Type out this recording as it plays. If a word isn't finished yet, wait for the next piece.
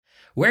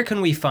Where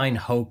can we find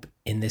hope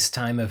in this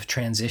time of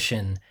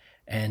transition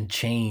and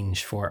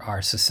change for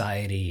our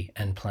society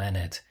and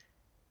planet?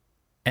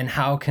 And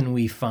how can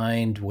we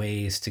find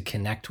ways to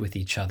connect with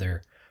each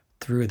other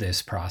through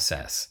this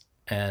process?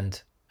 And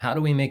how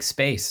do we make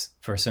space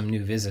for some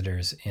new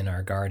visitors in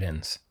our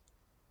gardens?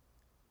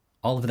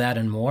 All of that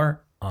and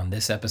more on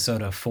this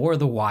episode of For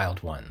the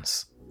Wild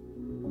Ones.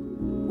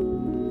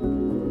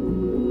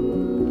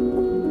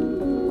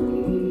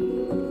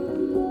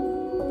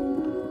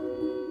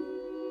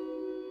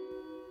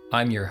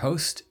 I'm your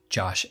host,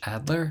 Josh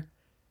Adler.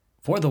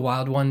 For the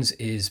Wild Ones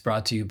is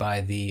brought to you by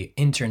the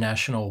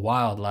International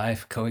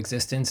Wildlife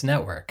Coexistence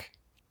Network.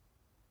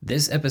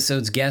 This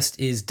episode's guest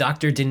is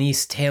Dr.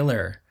 Denise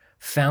Taylor,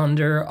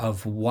 founder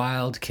of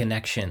Wild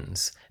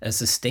Connections, a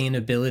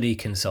sustainability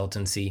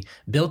consultancy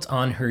built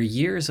on her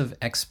years of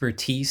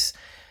expertise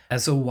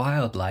as a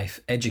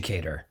wildlife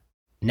educator.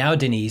 Now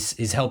Denise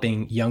is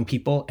helping young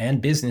people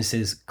and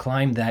businesses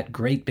climb that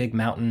great big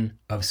mountain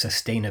of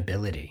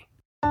sustainability.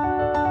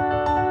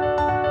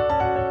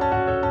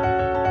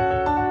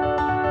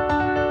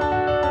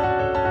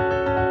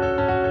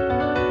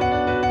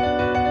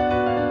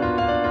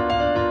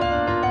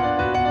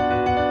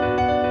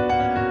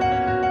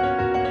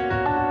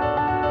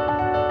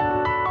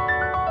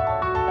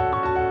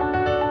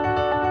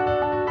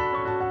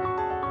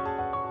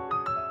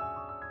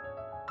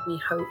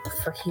 Hope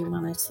for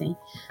humanity,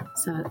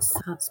 so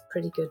that's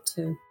pretty good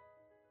too.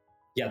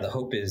 Yeah, the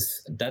hope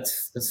is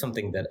that's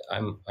something that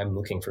I'm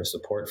looking for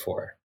support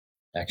for,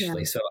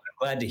 actually. Yeah. So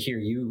I'm glad to hear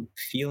you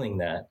feeling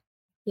that.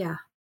 Yeah.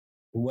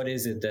 What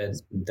is it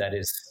that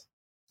is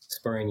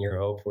spurring your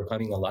hope? We're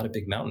climbing a lot of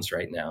big mountains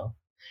right now.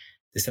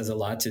 This has a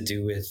lot to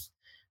do with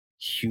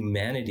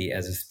humanity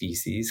as a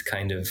species,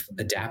 kind of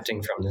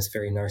adapting from this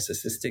very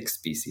narcissistic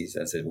species,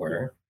 as it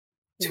were,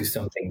 to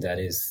something that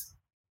is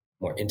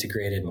more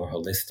integrated, more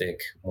holistic,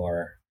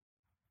 more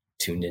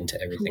tuned into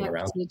everything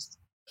around.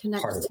 Connected.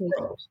 Part of the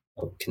world.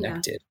 Oh,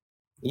 connected.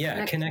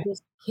 Yeah, connected.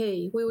 Is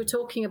key. We were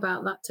talking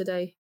about that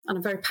today, and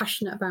I'm very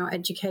passionate about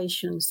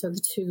education. So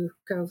the two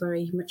go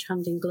very much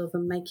hand in glove,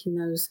 and making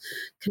those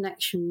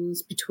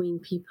connections between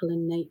people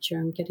and nature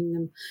and getting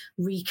them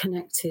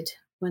reconnected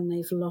when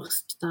they've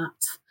lost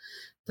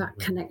that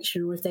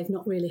connection, or if they've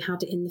not really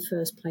had it in the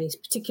first place,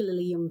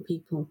 particularly young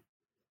people.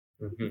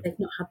 Mm-hmm. They've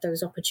not had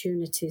those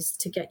opportunities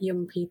to get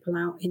young people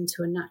out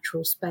into a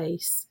natural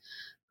space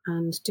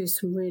and do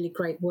some really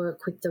great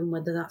work with them,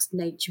 whether that's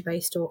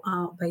nature-based or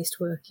art-based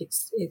work.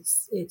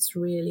 It's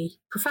really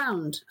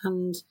profound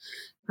and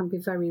can be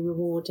very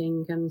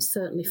rewarding, and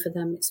certainly for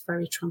them it's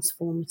very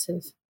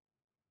transformative.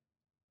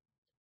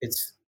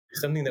 It's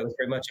something that was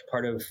very much a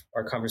part of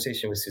our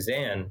conversation with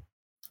Suzanne,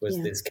 was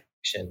this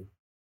connection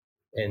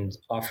and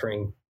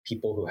offering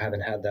people who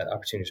haven't had that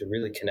opportunity to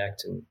really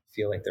connect and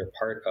feel like they're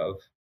part of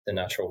the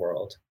natural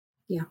world.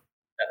 Yeah.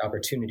 That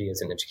opportunity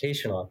is an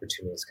educational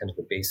opportunity. It's kind of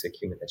a basic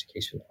human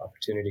education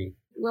opportunity.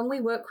 When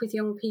we work with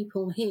young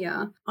people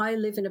here, I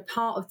live in a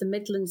part of the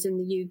Midlands in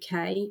the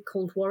UK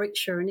called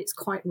Warwickshire, and it's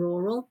quite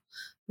rural.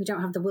 We don't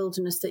have the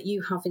wilderness that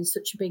you have in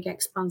such a big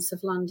expanse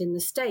of land in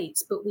the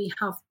States, but we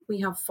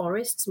have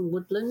forests and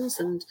woodlands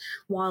and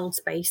wild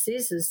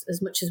spaces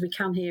as much as we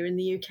can here in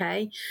the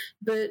UK.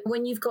 But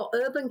when you've got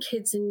urban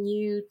kids and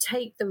you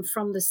take them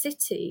from the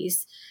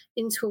cities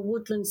into a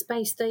woodland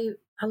space,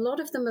 a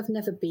lot of them have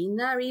never been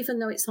there, even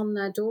though it's on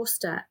their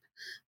doorstep.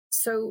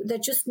 So they're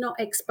just not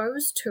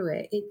exposed to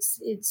it.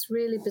 It's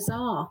really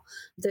bizarre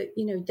that,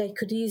 they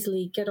could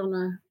easily get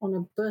on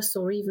a bus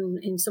or even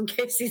in some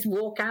cases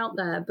walk out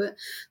there, but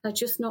they're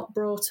just not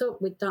brought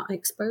up with that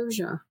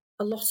exposure.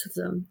 A lot of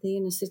them, the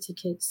inner city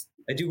kids.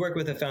 I do work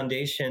with a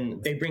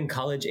foundation. They bring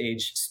college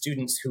age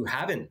students who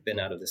haven't been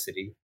out of the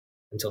city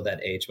until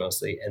that age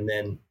mostly, and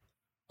then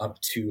up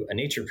to a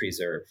nature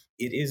preserve.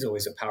 It is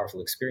always a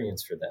powerful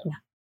experience for them.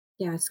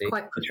 Yeah, it's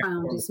quite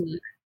profound, isn't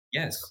it?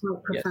 Yes.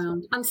 Quite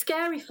profound. And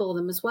scary for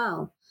them as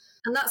well.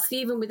 And that's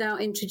even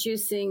without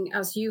introducing,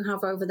 as you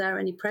have over there,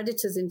 any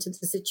predators into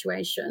the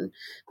situation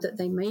that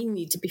they may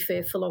need to be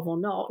fearful of or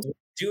not.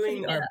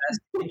 Doing our best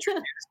to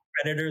introduce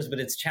predators, but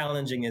it's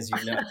challenging, as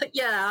you know.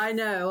 Yeah, I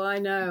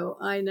know.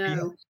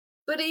 Yeah.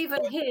 But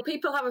even here,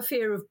 people have a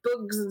fear of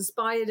bugs and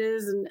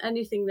spiders and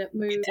anything that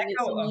moves. It's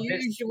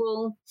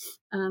unusual.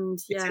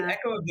 It's an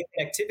echo of the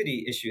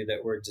connectivity issue that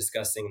we're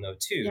discussing, though,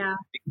 too. Yeah.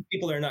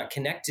 People are not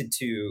connected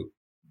to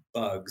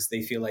bugs.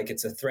 They feel like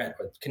it's a threat,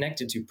 or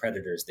connected to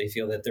predators. They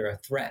feel that they're a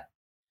threat.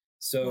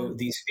 So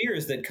these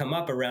fears that come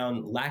up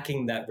around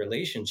lacking that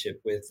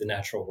relationship with the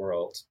natural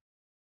world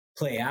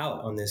play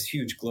out on this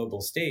huge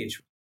global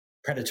stage.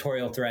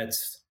 Predatorial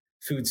threats,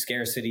 food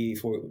scarcity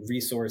for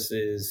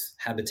resources,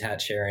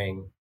 habitat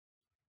sharing,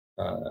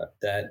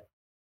 that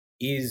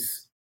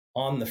is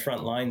on the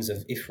front lines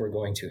of, if we're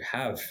going to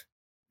have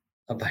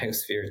a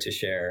biosphere to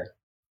share,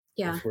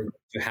 if we're going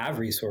to have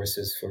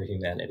resources for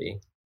humanity,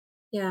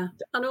 Yeah.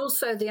 And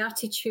also the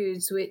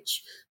attitudes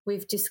which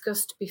we've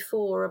discussed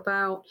before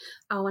about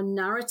our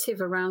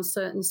narrative around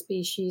certain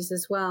species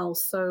as well.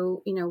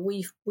 So,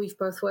 we've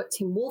both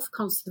worked in wolf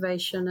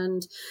conservation,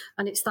 and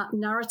it's that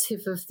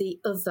narrative of the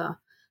other,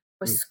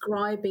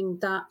 ascribing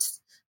that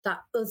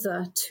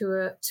other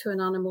to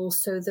an animal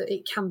so that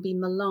it can be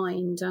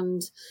maligned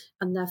and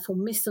therefore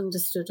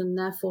misunderstood and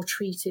therefore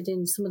treated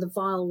in some of the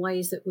vile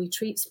ways that we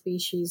treat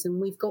species.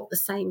 And we've got the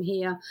same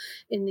here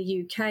in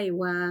the UK,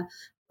 where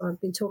I've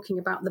been talking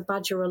about the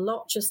badger a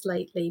lot just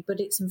lately,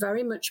 but it's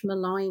very much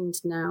maligned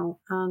now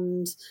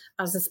and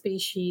as a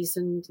species.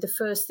 And the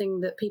first thing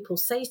that people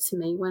say to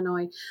me when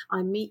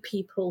I meet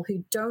people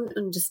who don't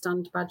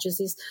understand badgers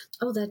is,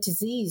 oh, they're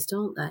diseased,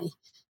 aren't they?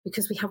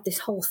 Because we have this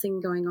whole thing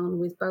going on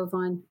with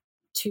bovine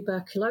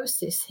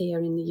tuberculosis here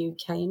in the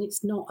UK, and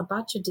it's not a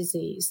badger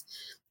disease.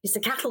 It's a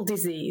cattle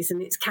disease,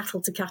 and it's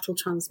cattle to cattle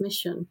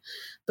transmission.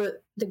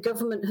 But the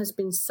government has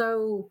been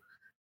so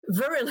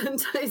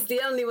virulent is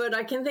the only word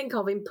I can think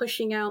of in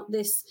pushing out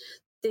this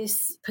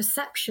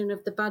perception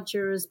of the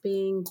badger as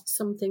being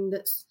something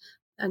that's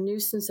a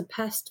nuisance, a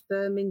pest,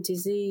 vermin,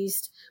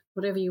 diseased,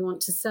 whatever you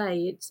want to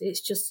say.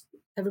 It's just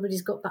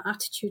everybody's got that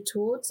attitude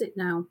towards it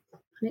now,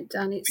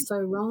 and it's so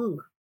wrong.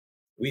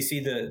 We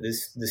see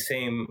the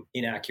same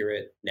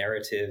inaccurate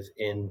narrative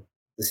in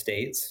the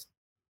States,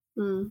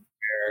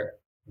 where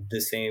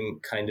the same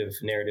kind of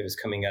narrative is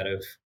coming out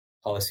of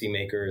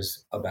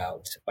policymakers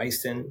about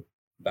bison,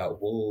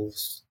 about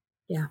wolves,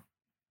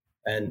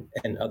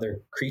 and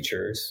other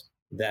creatures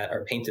that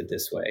are painted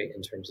this way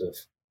in terms of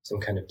some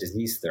kind of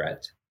disease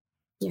threat.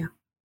 Yeah.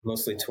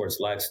 Mostly towards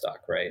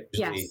livestock, right?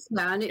 Yes,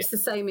 and it's the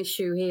same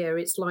issue here.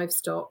 It's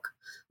livestock.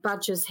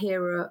 Badgers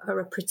here are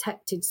a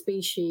protected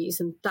species,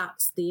 and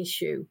that's the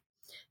issue.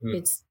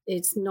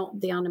 It's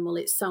not the animal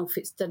itself,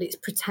 it's that it's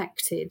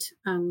protected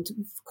and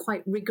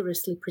quite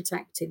rigorously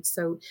protected.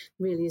 So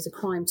really is a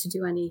crime to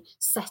do any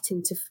set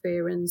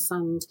interference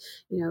and,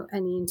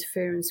 any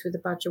interference with the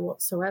badger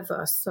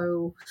whatsoever.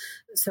 So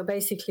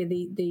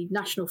basically the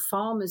National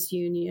Farmers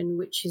Union,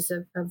 which is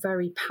a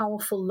very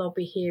powerful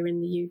lobby here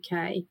in the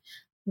UK,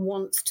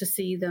 wants to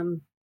see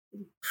them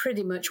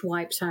pretty much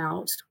wiped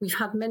out. We've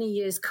had many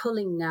years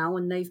culling now,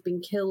 and they've been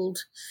killed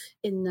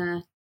in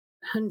their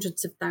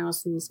hundreds of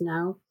thousands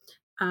now,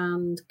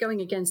 and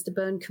going against the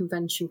Berne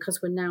Convention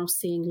because we're now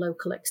seeing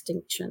local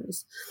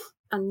extinctions.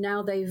 And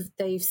now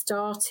they've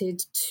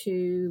started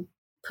to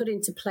put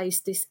into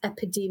place this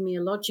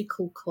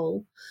epidemiological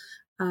cull,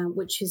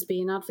 which is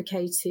being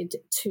advocated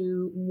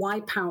to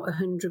wipe out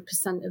 100%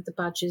 of the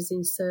badgers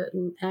in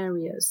certain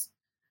areas,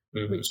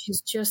 which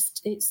is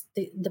just,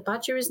 the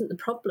badger isn't the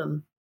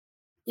problem.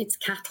 It's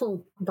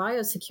cattle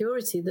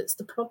biosecurity that's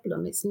the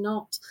problem. It's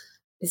not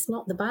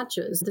the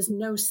badgers. There's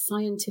no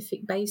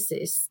scientific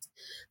basis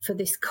for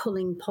this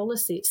culling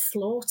policy. It's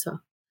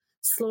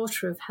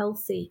slaughter of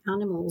healthy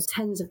animals,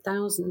 tens of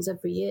thousands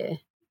every year.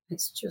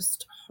 It's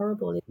just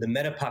horrible. The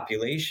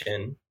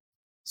metapopulation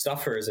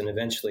suffers and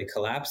eventually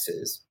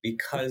collapses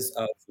because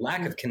of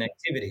lack of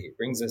connectivity. It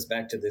brings us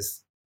back to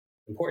this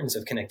importance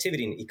of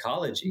connectivity and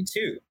ecology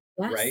too,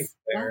 right?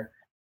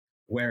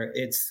 Where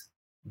it's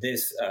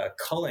this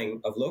culling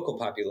of local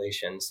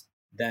populations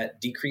that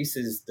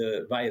decreases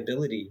the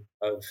viability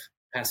of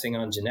passing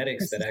on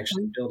genetics that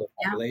actually build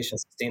a population,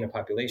 sustain a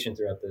population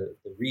throughout the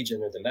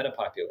region or the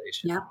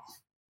metapopulation. Yeah.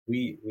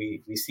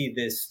 We see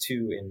this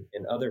too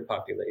in other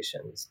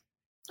populations.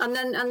 And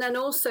then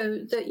also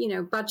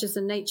that, badgers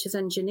are nature's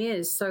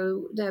engineers,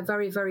 so they're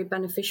very, very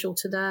beneficial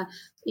to their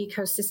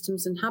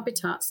ecosystems and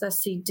habitats. They're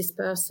seed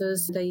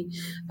dispersers. They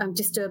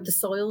disturb the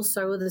soil,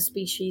 so other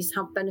species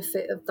have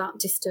benefit of that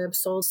disturbed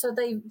soil. So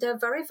they're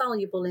very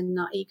valuable in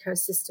that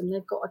ecosystem.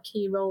 They've got a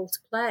key role to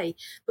play.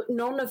 But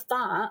none of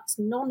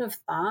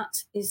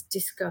that is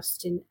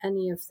discussed in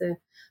any of the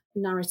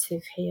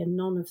narrative here.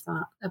 None of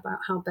that about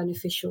how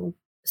beneficial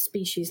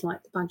species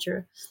like the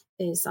badger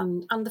is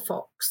and the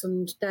fox,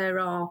 and there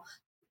are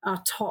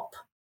our top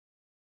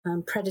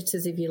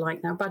predators, if you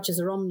like. Now badgers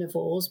are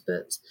omnivores,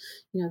 but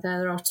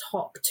they're our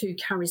top two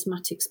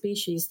charismatic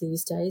species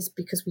these days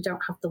because we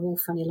don't have the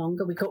wolf any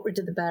longer. We got rid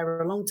of the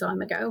bear a long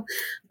time ago.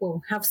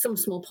 We'll have some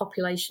small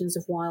populations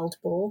of wild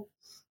boar.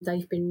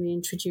 They've been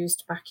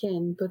reintroduced back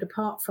in, but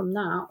apart from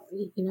that,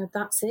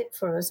 that's it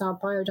for us. Our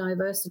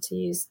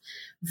biodiversity is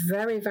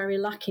very, very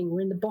lacking.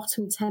 We're in the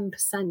bottom 10%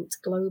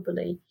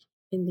 globally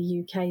in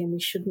the UK, and we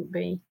shouldn't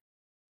be.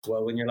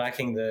 Well, when you're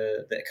lacking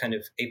the kind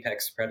of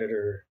apex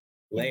predator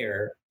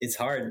layer, it's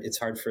hard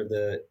for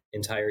the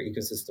entire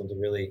ecosystem to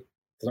really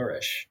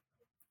flourish.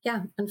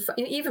 Yeah, and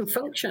even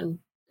function,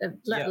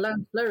 let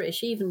alone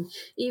flourish, even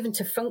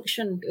to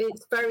function,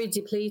 it's very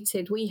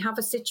depleted. We have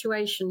a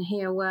situation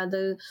here where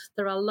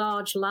there are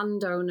large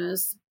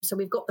landowners. So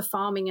we've got the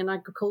farming and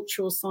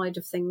agricultural side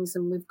of things,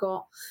 and we've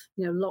got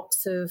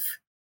lots of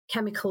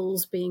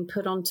chemicals being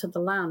put onto the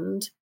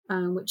land.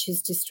 which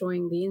is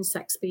destroying the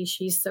insect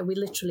species. So we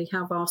literally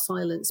have our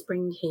silent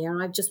spring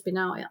here. I've just been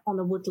out on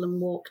a woodland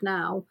walk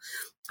now,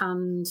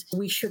 and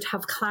we should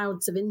have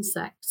clouds of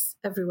insects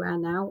everywhere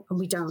now, and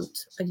we don't.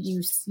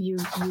 You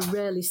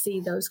rarely see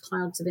those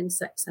clouds of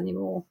insects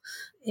anymore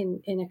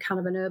in a kind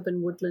of an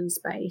urban woodland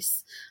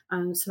space.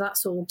 So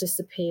that's all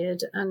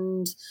disappeared.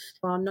 And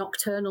our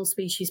nocturnal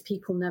species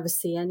people never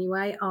see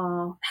anyway.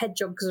 Our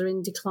hedgehogs are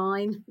in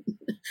decline.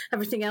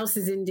 Everything else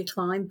is in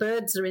decline.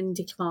 Birds are in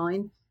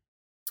decline.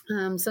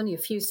 It's only a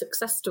few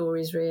success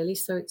stories, really.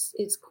 So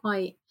it's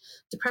quite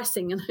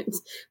depressing, and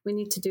we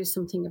need to do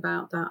something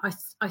about that.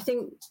 I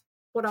think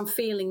what I'm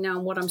feeling now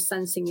and what I'm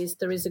sensing is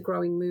there is a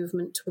growing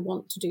movement to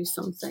want to do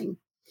something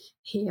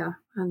here,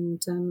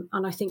 and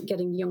I think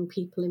getting young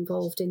people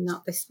involved in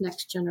that, this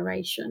next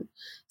generation,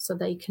 so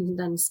they can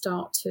then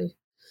start to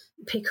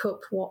pick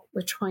up what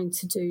we're trying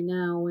to do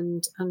now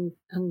and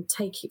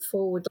take it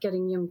forward.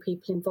 Getting young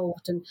people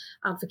involved and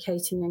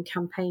advocating and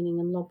campaigning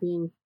and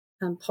lobbying.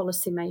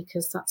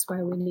 Policymakers, that's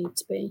where we need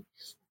to be.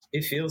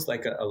 It feels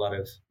like a lot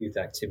of youth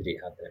activity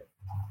out there.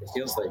 It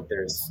feels like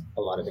there's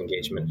a lot of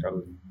engagement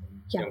from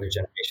younger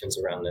generations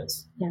around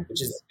this,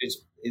 which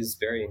is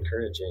very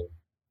encouraging.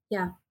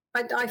 Yeah,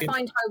 I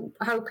find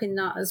hope in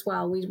that as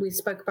well. We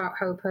spoke about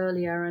hope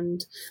earlier,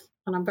 and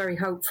I'm very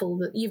hopeful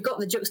that you've got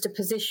the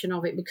juxtaposition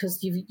of it,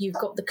 because you've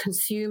got the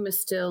consumer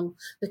still,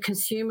 the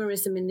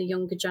consumerism in the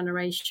younger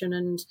generation,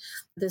 and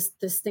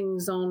there's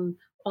things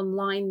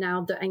online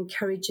now that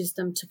encourages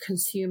them to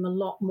consume a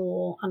lot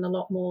more and a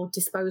lot more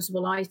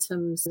disposable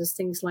items. There's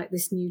things like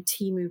this new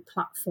Temu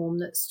platform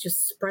that's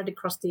just spread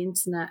across the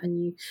internet,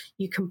 and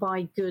you can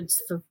buy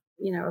goods for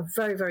a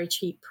very, very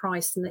cheap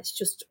price, and it's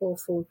just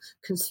awful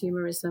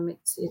consumerism.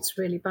 It's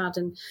really bad,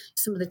 and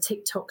some of the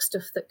TikTok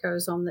stuff that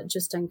goes on that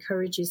just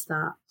encourages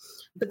that.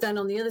 But then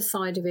on the other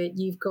side of it,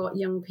 you've got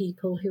young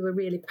people who are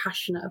really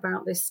passionate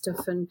about this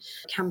stuff and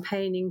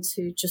campaigning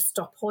to just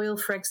stop oil,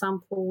 for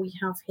example, we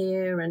have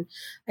here, and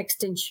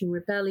Extinction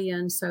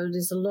Rebellion. So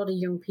there's a lot of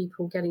young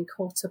people getting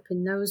caught up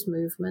in those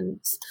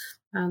movements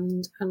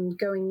and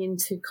going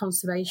into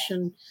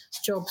conservation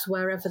jobs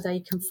wherever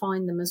they can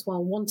find them as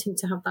well, wanting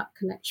to have that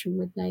connection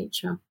with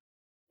nature.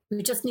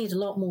 We just need a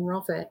lot more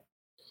of it.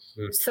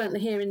 Certainly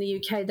here in the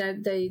UK,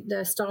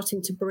 they're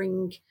starting to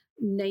bring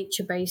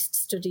nature-based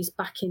studies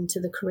back into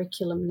the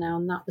curriculum now,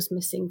 and that was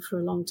missing for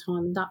a long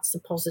time, and that's a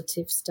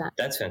positive step.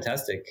 That's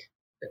fantastic.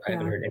 I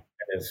haven't heard any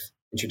kind of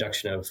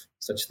introduction of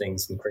such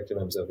things in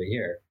curriculums over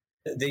here.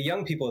 The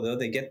young people, though,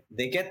 they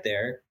get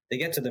there, they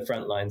get to the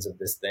front lines of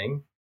this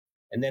thing,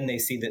 and then they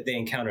see that they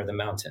encounter the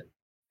mountain,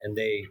 and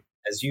they,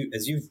 as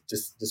you've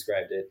just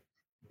described it,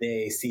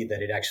 they see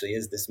that it actually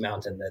is this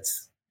mountain.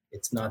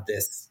 It's not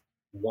this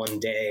one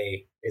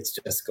day, it's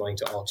just going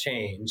to all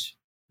change.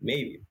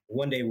 Maybe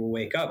one day we'll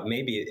wake up,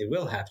 maybe it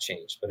will have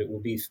changed, but it will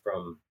be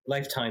from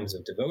lifetimes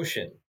of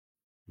devotion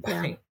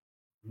by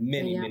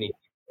many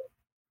people.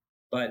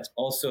 But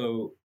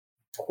also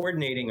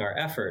coordinating our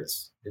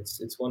efforts.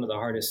 It's one of the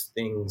hardest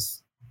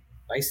things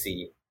I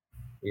see,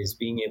 is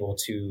being able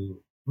to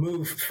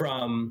move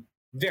from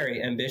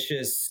very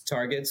ambitious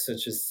targets,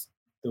 such as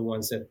the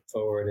ones set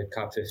forward at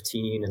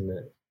COP15 and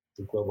the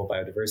Global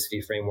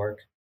Biodiversity Framework,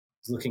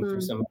 looking for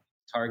some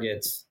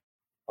targets.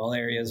 All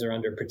areas are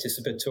under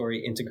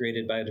participatory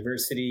integrated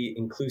biodiversity,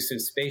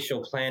 inclusive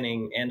spatial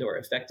planning, and or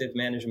effective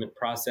management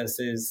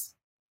processes.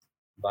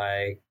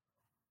 By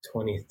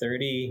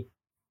 2030,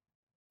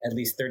 at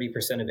least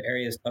 30% of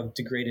areas of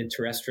degraded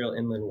terrestrial,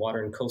 inland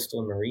water, and coastal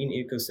and marine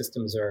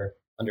ecosystems are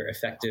under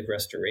effective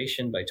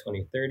restoration by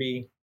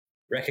 2030.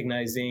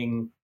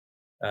 Recognizing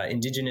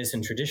indigenous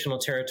and traditional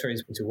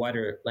territories into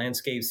wider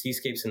landscapes,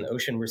 seascapes, and the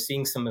ocean. We're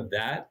seeing some of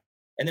that.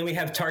 And then we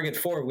have Target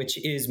 4,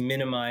 which is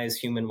minimize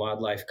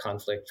human-wildlife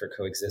conflict for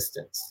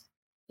coexistence,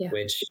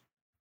 which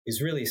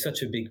is really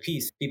such a big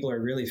piece. People are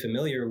really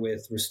familiar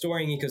with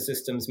restoring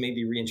ecosystems,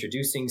 maybe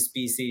reintroducing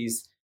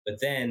species, but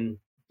then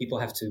people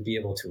have to be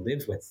able to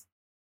live with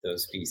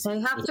those species.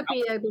 They have to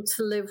be able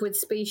to live with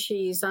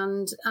species,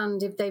 and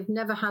if they've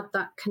never had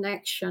that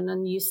connection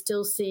and you're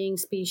still seeing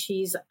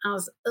species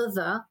as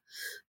other,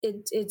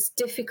 it's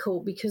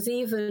difficult, because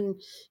even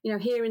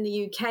here in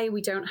the UK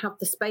we don't have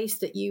the space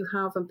that you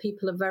have, and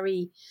people are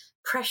very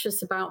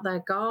precious about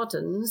their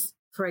gardens,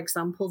 for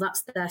example.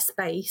 That's their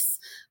space,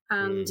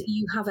 and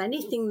you have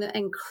anything that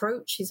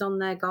encroaches on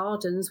their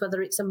gardens,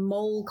 whether it's a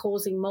mole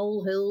causing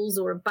molehills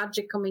or a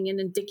badger coming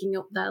in and digging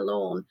up their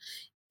lawn.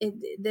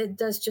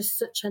 There's just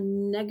such a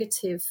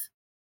negative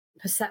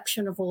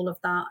perception of all of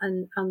that,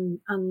 and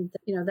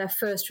their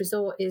first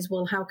resort is,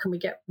 well, how can we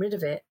get rid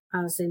of it,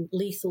 as in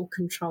lethal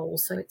control,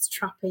 so it's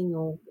trapping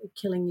or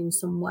killing in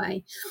some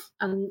way,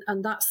 and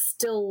that's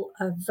still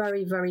a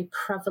very, very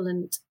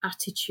prevalent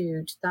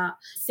attitude, that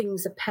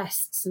things are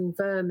pests and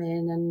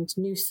vermin and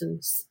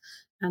nuisance,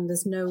 and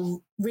there's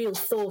no real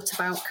thought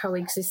about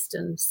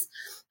coexistence.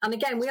 And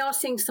again, we are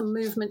seeing some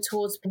movement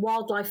towards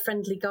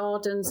wildlife-friendly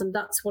gardens, and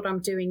that's what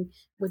I'm doing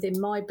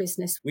within my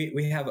business.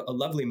 We have a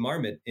lovely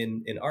marmot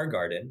in our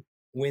garden.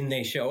 When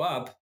they show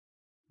up,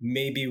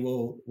 maybe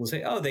we'll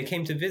say, oh, they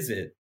came to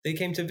visit. they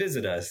came to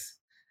visit us.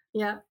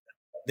 Yeah.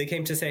 They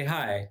came to say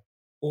hi.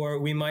 Or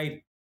we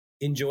might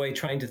enjoy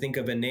trying to think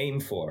of a name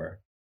for,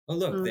 oh,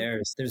 look,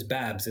 there's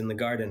Babs in the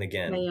garden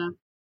again.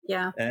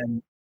 Yeah.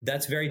 And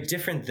that's very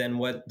different than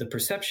what the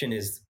perception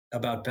is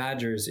about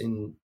badgers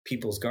in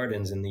people's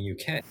gardens in the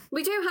UK.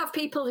 We do have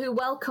people who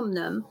welcome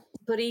them,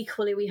 but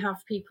equally we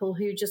have people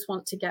who just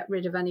want to get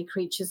rid of any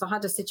creatures. I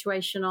had a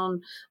situation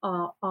on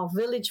our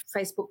village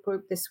Facebook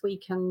group this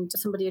week, and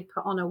somebody had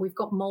put on, "Oh, we've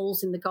got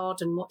moles in the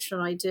garden. What should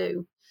I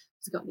do?"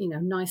 It's got,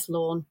 nice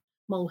lawn,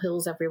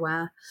 molehills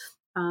everywhere.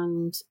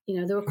 And,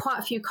 there were quite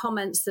a few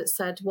comments that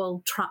said,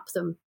 well, trap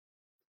them.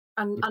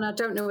 And I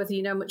don't know whether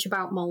you know much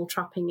about mole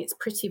trapping. It's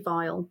pretty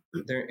vile.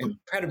 They're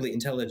incredibly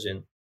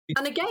intelligent.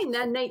 And again,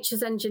 they're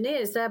nature's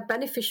engineers. They're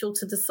beneficial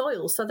to the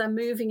soil. So they're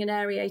moving and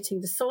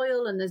aerating the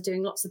soil, and they're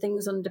doing lots of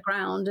things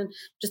underground, and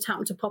just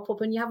happen to pop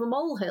up and you have a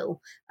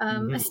molehill.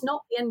 It's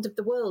not the end of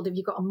the world if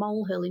you've got a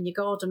molehill in your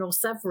garden, or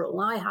several.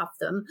 I have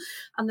them.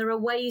 And there are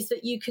ways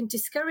that you can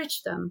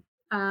discourage them.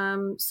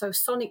 So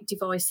sonic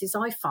devices,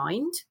 I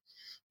find,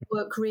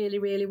 work really,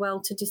 really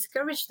well to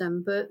discourage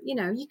them. But,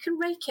 you can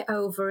rake it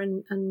over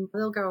and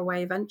they'll go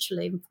away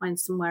eventually and find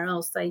somewhere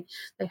else. They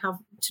have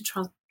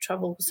to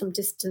travel some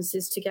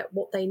distances to get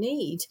what they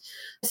need.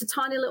 It's a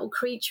tiny little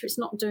creature. It's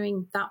not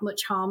doing that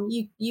much harm.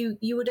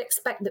 You would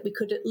expect that we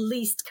could at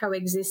least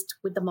coexist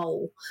with the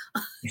mole.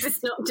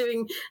 It's not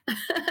doing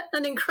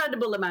an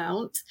incredible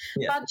amount.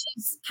 Yeah.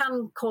 Badgers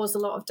can cause a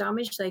lot of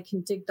damage. They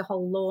can dig the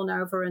whole lawn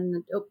over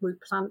and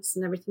uproot plants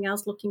and everything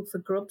else, looking for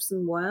grubs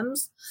and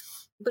worms.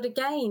 But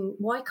again,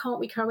 why can't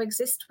we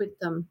coexist with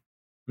them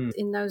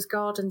in those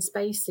garden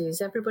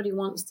spaces? Everybody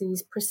wants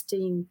these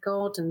pristine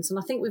gardens. And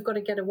I think we've got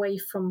to get away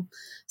from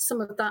some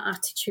of that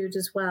attitude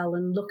as well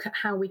and look at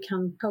how we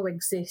can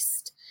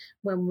coexist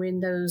when we're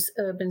in those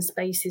urban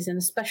spaces, and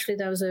especially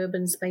those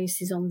urban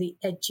spaces on the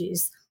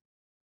edges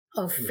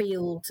of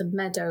fields and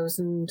meadows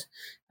and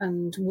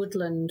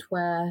woodland,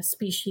 where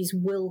species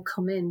will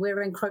come in.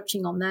 We're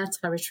encroaching on their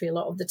territory a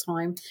lot of the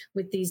time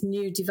with these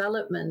new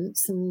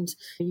developments, and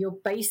you're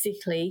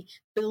basically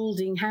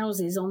building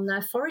houses on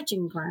their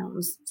foraging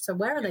grounds. So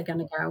where are they going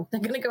to go?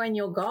 They're going to go in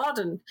your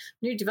garden.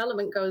 New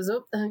development goes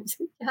up.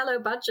 Hello,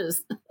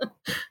 badgers.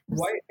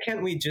 Why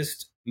can't we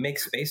just make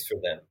space for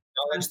them?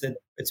 Acknowledge that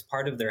it's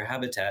part of their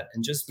habitat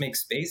and just make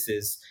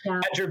spaces,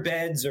 badger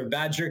beds or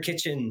badger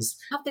kitchens.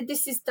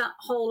 This is that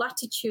whole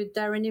attitude.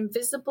 They're an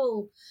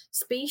invisible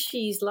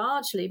species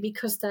largely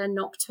because they're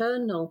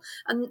nocturnal.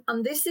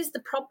 And this is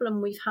the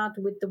problem we've had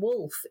with the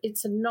wolf.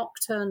 It's a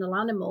nocturnal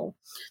animal.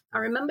 I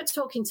remember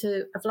talking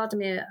to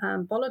Vladimir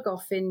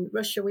Bologov in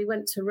Russia. We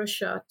went to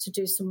Russia to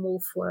do some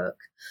wolf work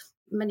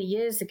many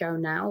years ago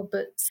now,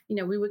 but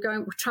we were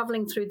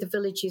traveling through the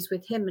villages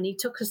with him, and he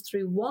took us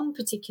through one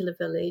particular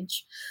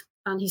village,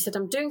 and he said,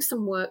 I'm doing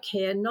some work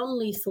here,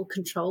 non-lethal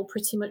control,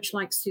 pretty much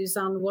like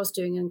Suzanne was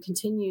doing and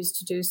continues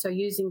to do, so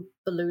using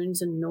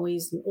balloons and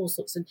noise and all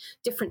sorts of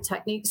different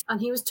techniques.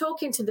 And he was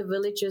talking to the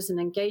villagers and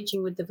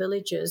engaging with the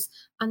villagers,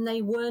 and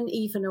they weren't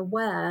even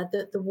aware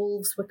that the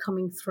wolves were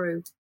coming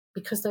through,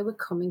 because they were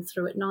coming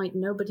through at night.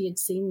 Nobody had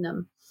seen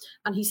them.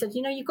 And he said,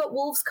 you've got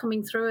wolves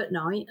coming through at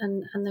night.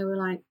 And they were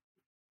like,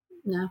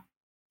 no,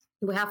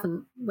 we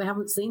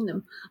haven't seen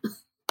them.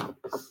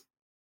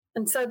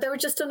 And so they were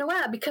just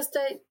unaware, because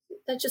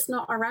they're just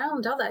not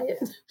around, are they?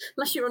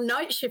 Unless you're on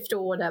night shift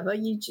or whatever,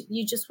 you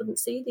just wouldn't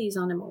see these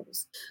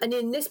animals. And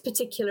in this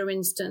particular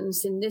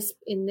instance, in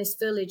this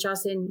village,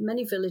 as in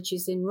many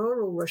villages in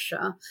rural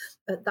Russia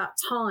at that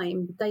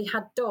time, they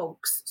had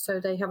dogs. So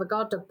they have a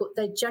guard dog, but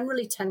they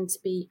generally tend to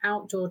be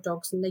outdoor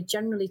dogs, and they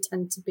generally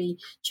tend to be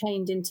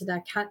chained into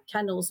their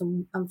kennels.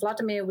 And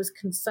Vladimir was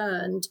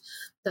concerned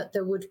that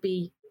there would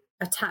be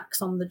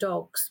attacks on the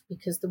dogs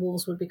because the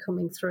wolves would be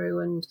coming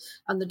through,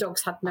 and the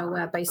dogs had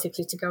nowhere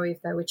basically to go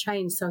if they were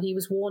chained. So he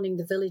was warning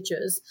the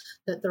villagers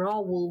that there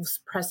are wolves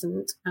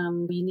present,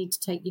 and you need to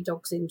take your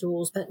dogs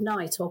indoors at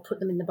night or put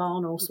them in the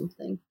barn or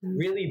something.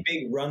 Really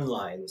big run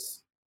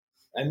lines.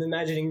 I'm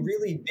imagining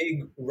really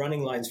big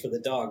running lines for the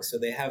dogs, so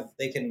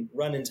they can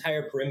run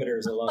entire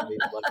perimeters along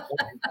these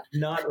lines,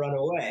 not run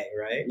away,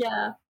 right?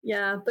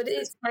 Yeah. But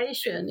it's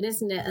patient,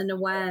 isn't it? And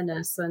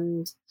awareness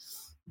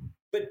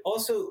but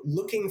also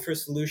looking for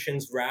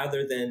solutions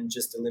rather than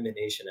just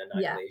elimination,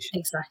 annihilation. Yeah,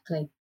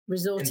 exactly.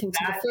 Resorting to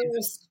the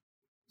first.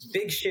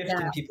 Big shift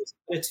in people's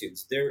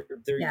attitudes. They're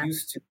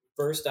used to the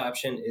first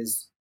option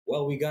is,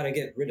 well, we got to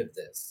get rid of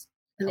this.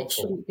 And it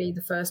shouldn't be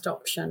the first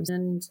option.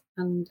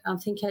 And I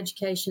think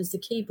education is the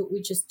key, but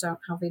we just don't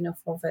have enough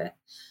of it.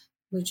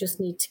 We just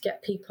need to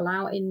get people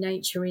out in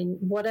nature in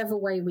whatever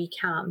way we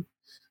can.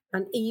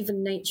 And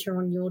even nature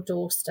on your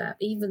doorstep,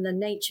 even the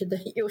nature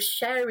that you're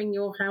sharing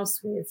your house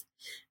with,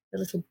 the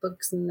little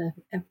bugs and the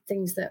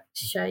things that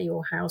share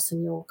your house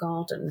and your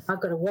garden. I've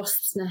got a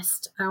wasp's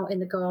nest out in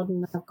the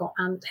garden. I've got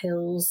ant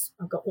hills.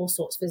 I've got all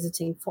sorts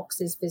visiting,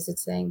 foxes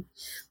visiting,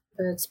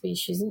 bird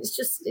species. And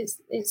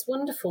it's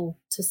wonderful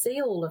to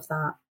see all of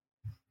that.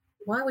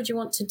 Why would you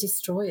want to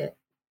destroy it?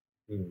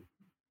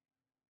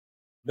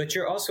 But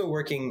you're also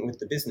working with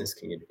the business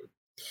community.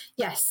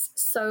 Yes.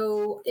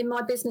 So in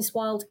my business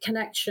Wild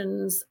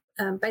Connections,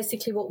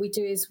 basically what we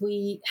do is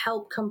we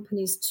help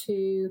companies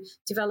to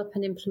develop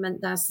and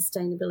implement their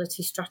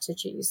sustainability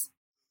strategies.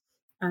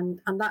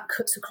 And that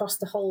cuts across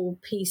the whole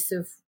piece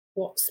of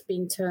what's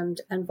being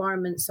termed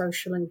environment,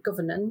 social and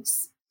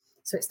governance.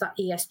 So it's that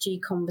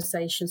ESG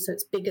conversation. So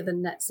it's bigger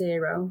than net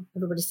zero.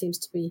 Everybody seems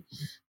to be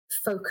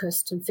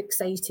focused and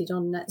fixated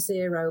on net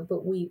zero,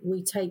 but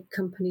we take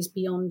companies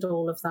beyond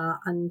all of that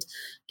and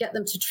get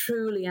them to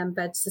truly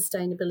embed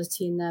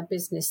sustainability in their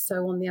business.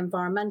 So on the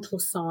environmental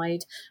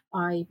side,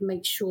 I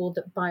make sure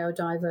that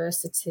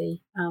biodiversity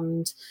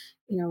and,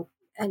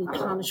 any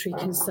planetary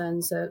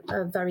concerns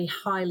are very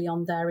highly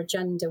on their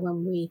agenda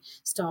when we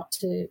start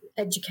to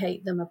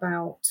educate them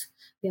about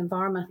the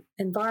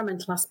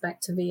environmental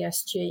aspect of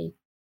ESG.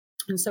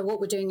 And so what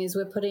we're doing is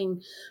we're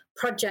putting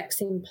projects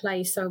in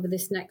place over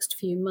this next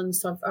few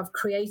months. I've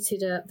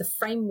created the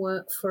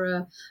framework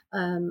for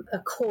a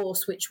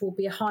course, which will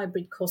be a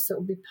hybrid course. So it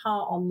will be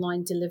part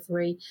online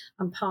delivery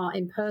and part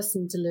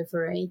in-person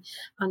delivery.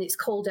 And it's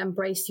called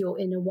Embrace Your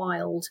Inner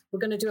Wild. We're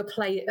going to do a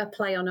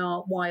play on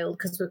our wild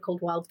because we're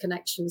called Wild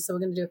Connections. So we're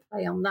going to do a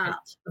play on that,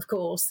 of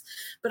course.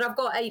 But I've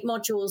got 8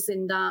 modules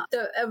in that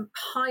are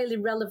highly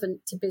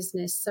relevant to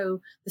business. So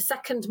the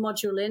second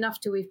module in,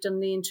 after we've done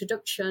the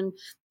introduction,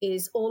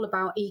 is all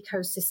about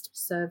ecosystem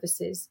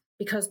services,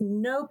 because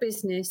no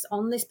business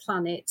on this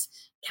planet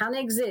can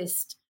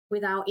exist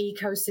without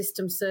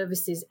ecosystem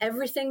services.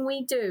 Everything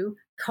we do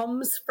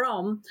comes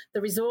from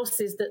the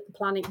resources that the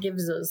planet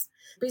gives us.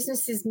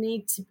 Businesses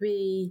need to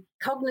be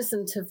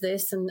cognizant of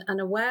this and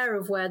aware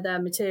of where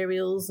their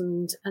materials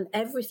and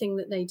everything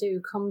that they do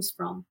comes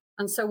from.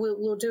 And so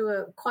we'll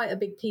do quite a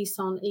big piece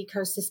on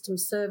ecosystem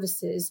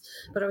services.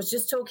 But I was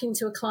just talking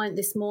to a client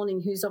this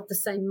morning who's of the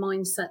same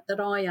mindset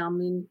that I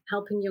am in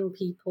helping young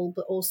people,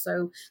 but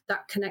also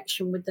that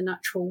connection with the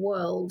natural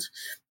world.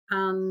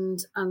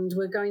 And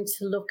we're going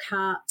to look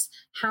at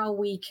how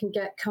we can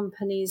get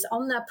companies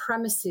on their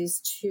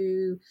premises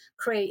to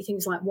create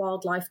things like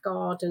wildlife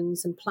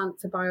gardens and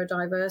plant for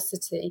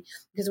biodiversity.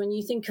 Because when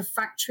you think of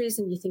factories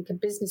and you think of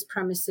business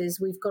premises,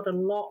 we've got a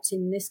lot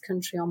in this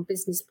country on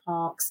business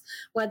parks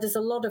where there's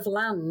a lot of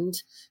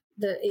land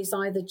that is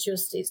either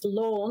just it's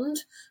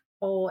lawned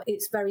or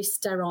it's very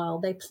sterile.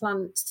 They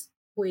plant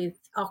with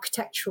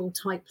architectural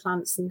type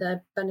plants and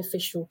they're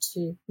beneficial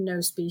to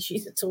no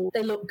species at all.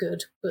 They look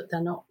good, but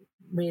they're not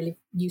really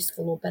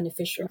useful or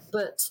beneficial.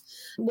 But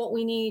what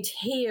we need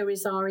here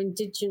is our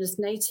indigenous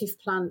native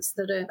plants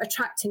that are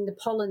attracting the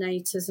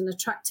pollinators and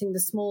attracting the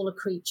smaller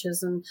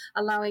creatures and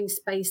allowing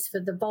space for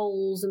the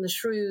voles and the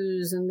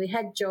shrews and the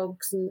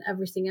hedgehogs and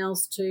everything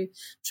else to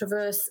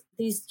traverse.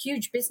 These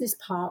huge business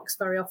parks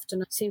very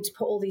often seem to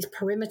put all these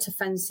perimeter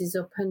fences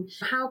up. And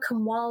how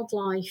can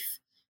wildlife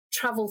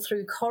travel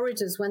through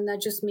corridors when they're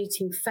just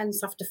meeting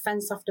fence after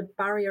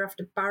barrier,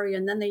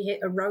 and then they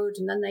hit a road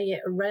and then they hit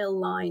a rail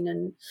line,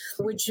 and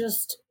we're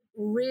just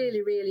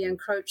really, really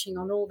encroaching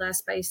on all their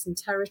space and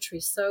territory.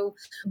 So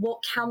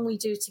what can we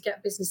do to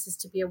get businesses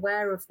to be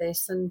aware of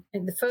this? And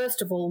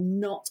first of all,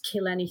 not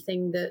kill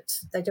anything that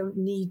they don't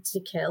need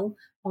to kill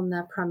on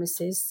their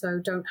premises. So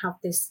don't have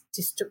this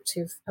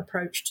destructive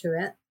approach to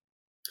it.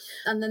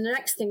 And then the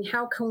next thing,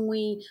 how can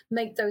we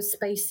make those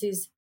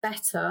spaces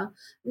better,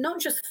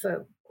 not just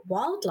for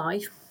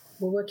wildlife?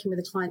 We're working with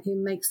a client who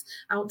makes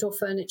outdoor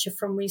furniture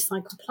from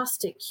recycled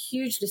plastic,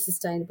 hugely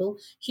sustainable,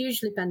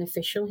 hugely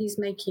beneficial. He's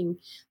making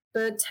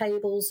bird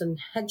tables and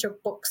hedgehog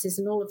boxes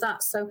and all of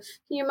that. So can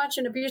you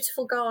imagine a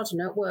beautiful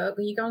garden at work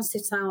where you go and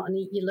sit out and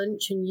eat your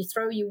lunch and you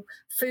throw your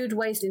food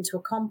waste into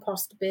a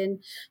compost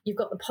bin, you've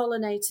got the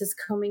pollinators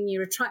coming,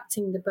 you're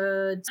attracting the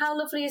birds. How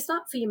lovely is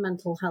that for your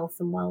mental health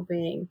and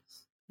well-being?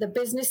 The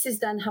businesses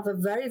then have a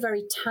very,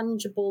 very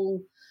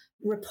tangible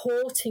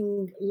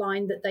reporting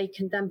line that they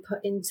can then put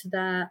into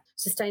their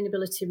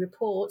sustainability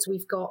reports.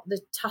 We've got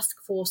the task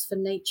force for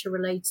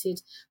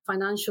nature-related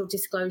financial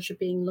disclosure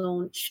being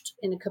launched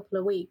in a couple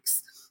of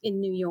weeks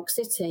in New York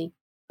City.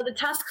 The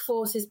task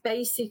force is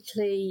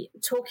basically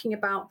talking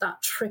about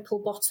that triple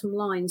bottom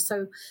line.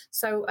 So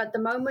at the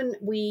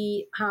moment,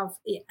 we have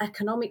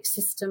economic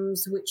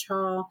systems which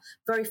are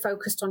very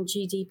focused on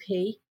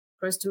GDP,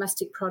 gross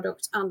domestic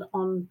product, and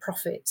on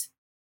profit.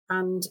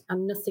 And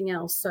nothing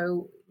else.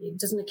 So it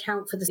doesn't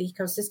account for the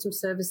ecosystem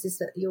services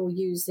that you're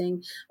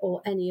using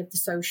or any of the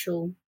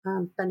social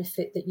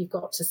benefit that you've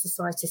got to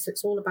society. So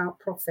it's all about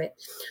profit.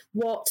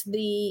 What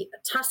the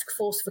Task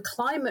Force for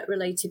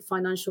Climate-Related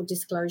Financial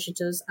Disclosure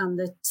does, and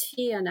the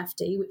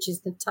TNFD, which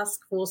is the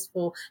Task Force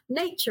for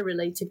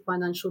Nature-Related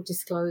Financial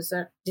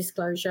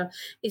Disclosure,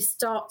 is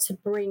start to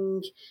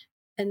bring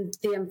and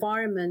the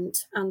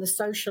environment and the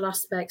social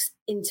aspects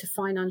into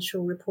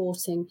financial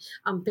reporting,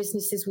 and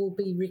businesses will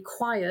be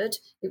required,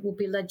 it will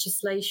be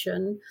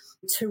legislation,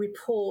 to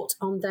report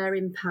on their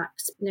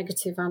impact,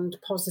 negative and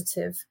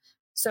positive.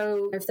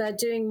 So if they're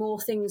doing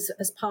more things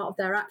as part of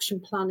their action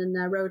plan and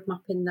their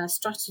roadmap in their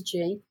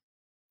strategy,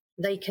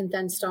 they can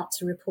then start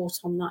to report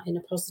on that in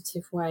a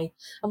positive way.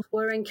 And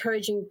we're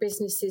encouraging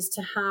businesses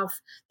to have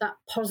that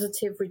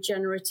positive,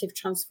 regenerative,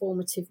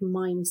 transformative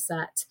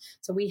mindset.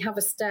 So we have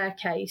a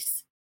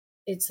staircase.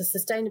 It's a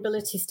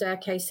sustainability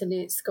staircase, and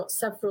it's got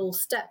several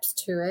steps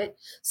to it,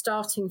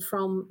 starting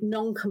from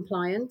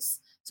non-compliance.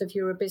 So if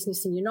you're a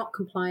business and you're not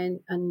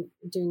compliant and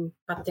doing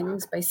bad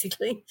things,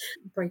 basically,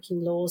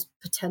 breaking laws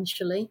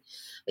potentially,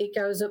 it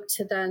goes up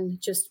to then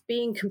just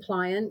being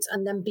compliant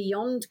and then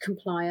beyond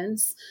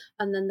compliance.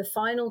 And then the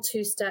final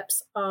two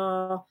steps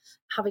are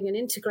having an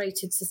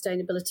integrated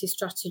sustainability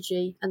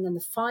strategy. And then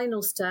the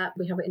final step,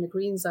 we have it in a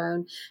green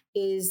zone,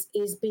 is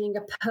being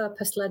a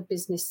purpose-led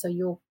business. So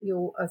you're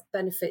of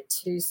benefit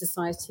to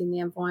society and the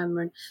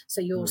environment. So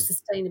your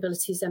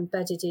sustainability is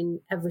embedded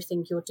in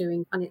everything you're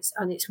doing, and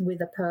it's with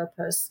a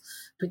purpose,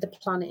 with the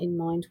planet in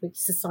mind, with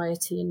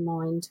society in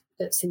mind.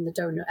 That's in the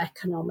donut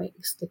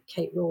economics, the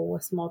Kate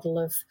Raworth model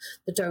of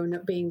the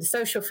donut being the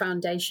social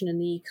foundation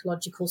and the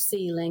ecological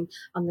ceiling,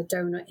 and the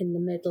donut in the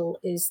middle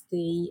is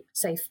the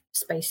safe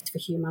space for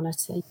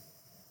humanity.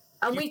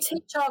 And we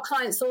teach our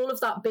clients all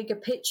of that bigger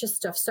picture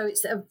stuff. So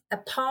it's a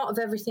part of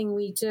everything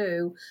we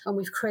do. And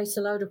we've created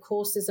a load of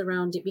courses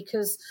around it,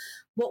 because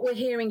what we're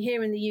hearing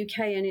here in the UK,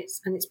 and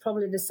it's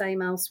probably the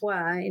same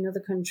elsewhere in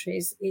other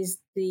countries, is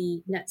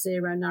the net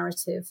zero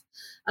narrative.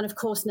 And of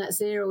course, net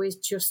zero is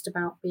just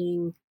about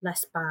being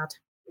less bad.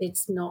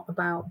 It's not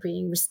about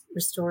being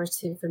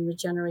restorative and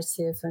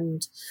regenerative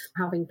and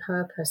having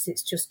purpose.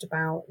 It's just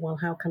about, well,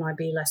 how can I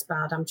be less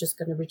bad? I'm just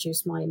going to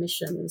reduce my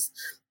emissions.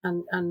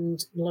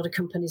 And a lot of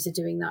companies are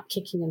doing that,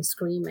 kicking and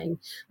screaming.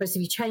 Whereas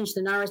if you change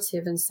the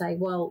narrative and say,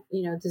 well,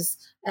 there's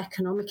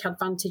economic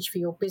advantage for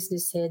your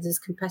business here, there's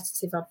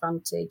competitive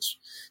advantage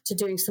to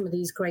doing some of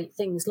these great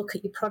things. Look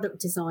at your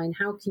product design.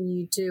 How can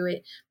you do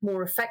it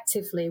more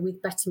effectively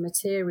with better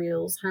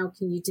materials? How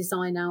can you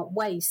design out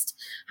waste?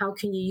 How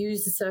can you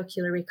use the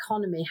circular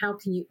economy? How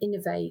can you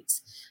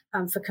innovate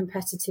for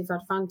competitive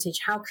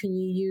advantage? How can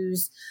you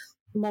use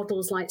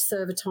models like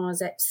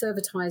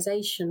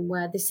servitization,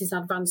 where this is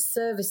advanced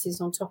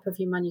services on top of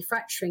your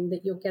manufacturing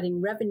that you're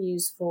getting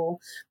revenues for,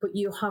 but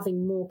you're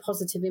having more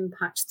positive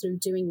impacts through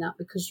doing that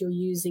because you're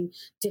using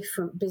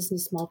different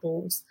business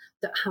models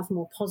that have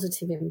more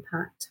positive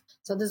impact.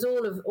 So there's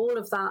all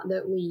of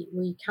that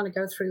we kind of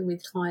go through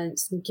with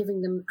clients, and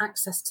giving them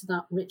access to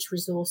that rich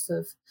resource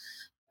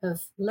of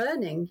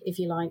learning, if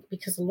you like,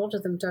 because a lot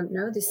of them don't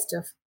know this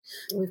stuff.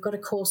 We've got a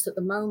course at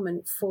the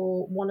moment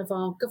for one of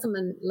our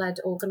government-led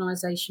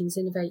organisations,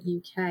 Innovate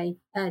UK,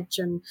 Edge,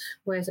 and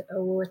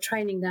we're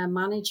training their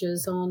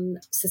managers on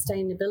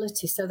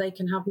sustainability so they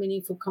can have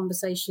meaningful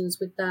conversations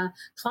with their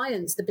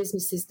clients, the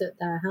businesses that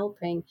they're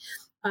helping.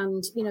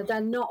 And,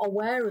 they're not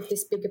aware of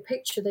this bigger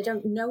picture. They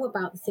don't know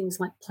about the things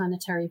like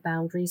planetary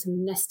boundaries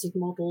and nested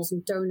models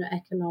and donor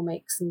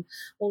economics and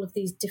all of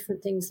these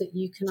different things that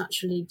you can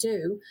actually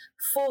do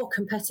for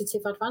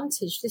competitive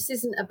advantage. This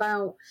isn't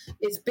about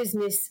it's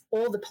business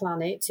or the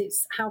planet.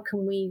 It's how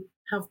can we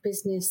have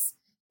business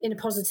in a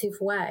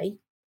positive way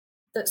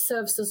that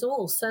serves us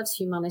all, serves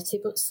humanity,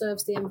 but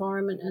serves the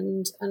environment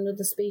and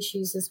other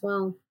species as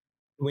well.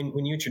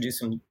 When you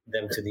introduce them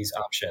to these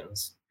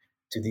options,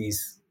 to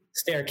these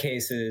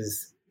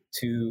staircases,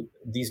 to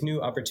these new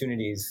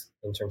opportunities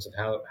in terms of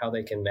how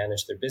they can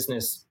manage their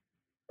business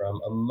from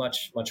a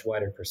much, much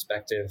wider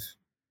perspective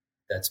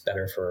that's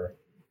better for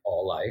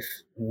all life,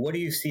 what do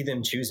you see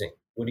them choosing?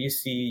 What do you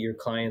see your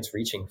clients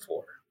reaching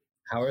for?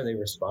 How are they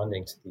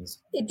responding to these?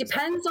 It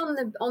depends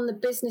on the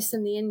business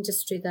and the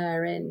industry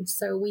they're in.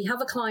 So we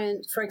have a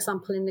client, for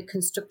example, in the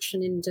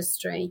construction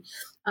industry,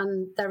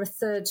 and they're a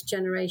third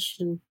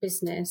generation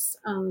business.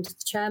 And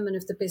the chairman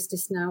of the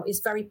business now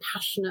is very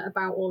passionate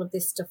about all of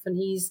this stuff. And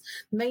he's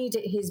made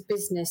it his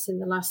business in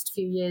the last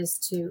few years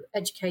to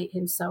educate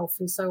himself.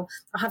 And so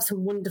I have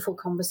some wonderful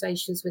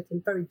conversations with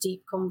him, very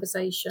deep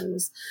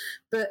conversations.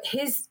 But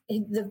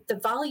the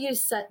value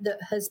set that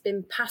has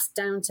been passed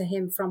down to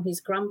him from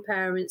his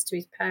grandparents to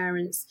his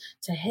parents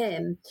to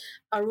him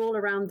are all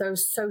around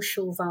those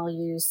social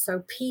values.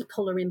 So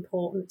people are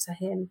important to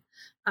him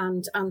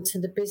and to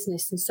the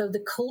business. And so the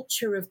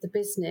culture of the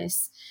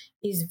business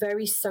is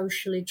very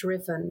socially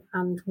driven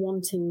and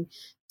wanting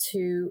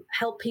to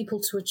help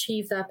people to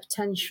achieve their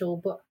potential,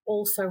 but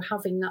also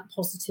having that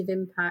positive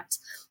impact.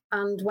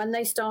 And when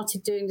they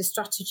started doing the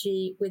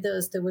strategy with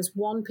us, there was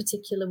one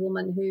particular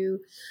woman who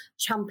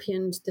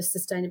championed the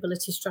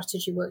sustainability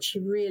strategy work. She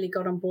really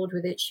got on board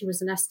with it. She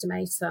was an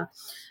estimator.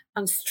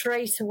 And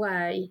straight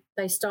away,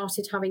 they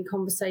started having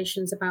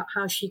conversations about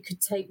how she could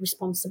take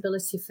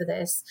responsibility for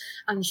this.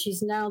 And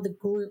she's now the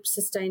group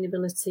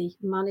sustainability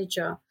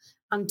manager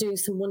and doing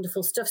some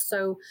wonderful stuff.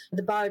 So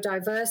the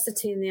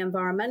biodiversity and the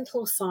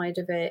environmental side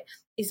of it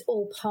is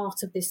all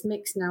part of this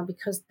mix now,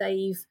 because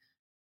they've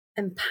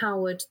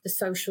empowered the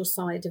social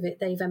side of it.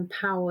 They've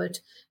empowered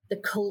the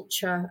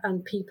culture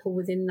and people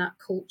within that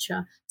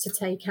culture to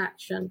take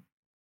action.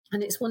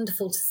 And it's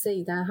wonderful to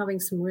see they're having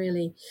some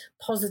really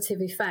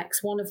positive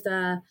effects. One of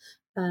their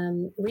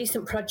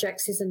recent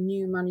projects is a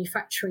new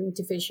manufacturing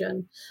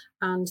division,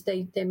 and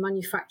they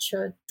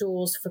manufacture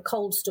doors for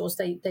cold stores.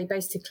 They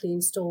basically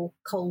install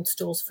cold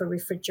stores for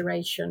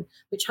refrigeration,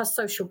 which has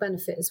social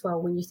benefit as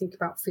well when you think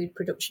about food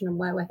production and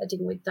where we're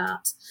heading with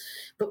that.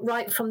 But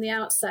right from the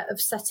outset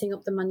of setting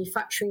up the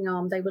manufacturing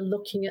arm, they were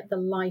looking at the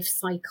life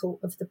cycle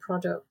of the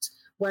product.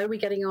 Where are we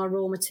getting our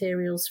raw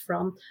materials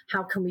from?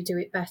 How can we do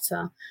it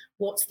better?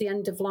 What's the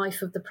end of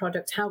life of the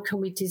product? How can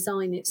we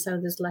design it so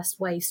there's less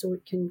waste or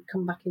it can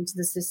come back into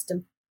the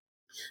system?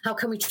 How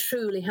can we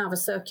truly have a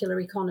circular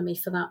economy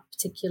for that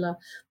particular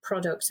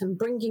product, and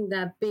bringing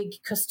their big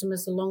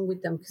customers along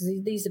with them, because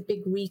these are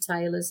big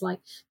retailers like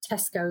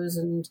Tesco's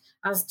and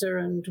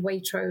Asda and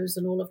Waitrose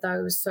and all of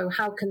those. So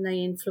how can they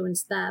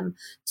influence them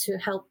to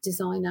help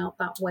design out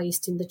that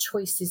waste in the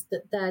choices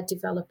that their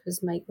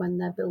developers make when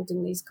they're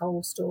building these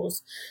cold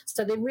stores?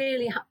 So they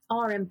really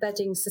are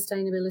embedding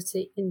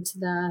sustainability into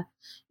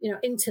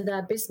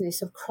their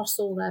business, across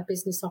all their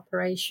business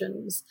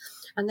operations.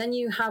 And then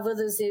you have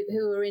others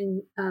who are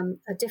in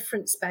a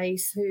different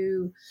space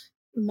who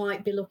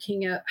might be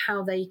looking at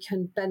how they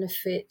can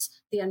benefit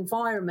the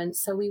environment.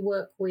 So we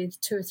work with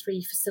 2 or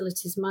 3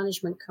 facilities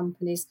management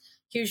companies,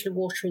 hugely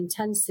water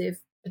intensive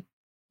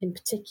in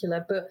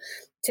particular, but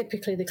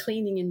typically the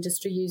cleaning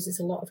industry uses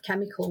a lot of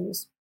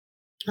chemicals.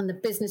 And the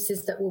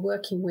businesses that we're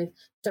working with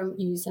don't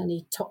use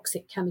any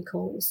toxic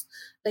chemicals.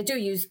 They do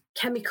use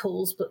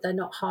chemicals, but they're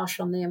not harsh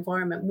on the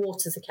environment.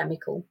 Water's a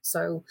chemical,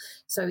 so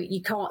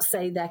you can't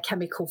say they're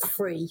chemical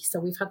free. So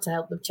we've had to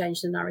help them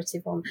change the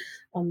narrative on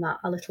that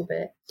a little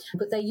bit.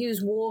 But they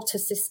use water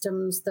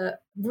systems that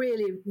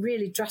really,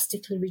 really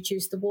drastically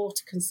reduce the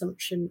water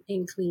consumption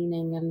in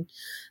cleaning, and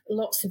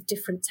lots of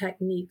different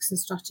techniques and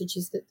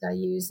strategies that they're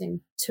using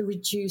to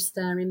reduce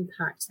their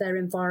impact, their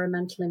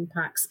environmental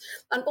impacts,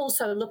 and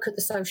also look at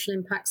the social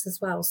impacts as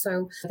well.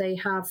 So they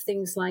have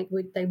things like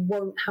they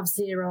won't have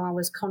 0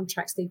 hours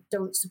contracts. They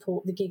don't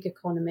support the gig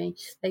economy.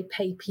 They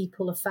pay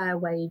people a fair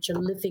wage, a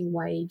living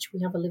wage.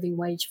 We have a living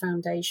wage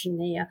foundation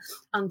here,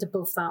 and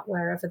above that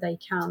wherever they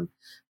can,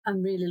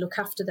 and really look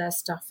after their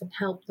staff and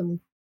help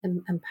them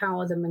and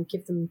empower them and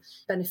give them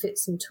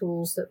benefits and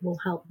tools that will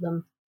help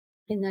them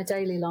in their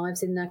daily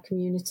lives, in their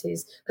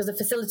communities. Because the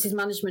facilities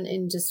management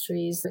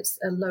industry it's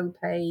a low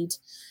paid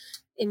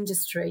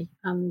industry,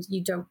 and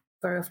you don't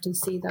very often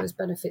see those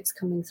benefits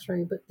coming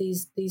through. But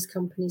these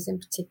companies in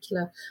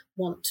particular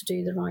want to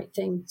do the right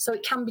thing. So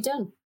it can be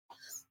done.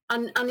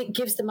 And it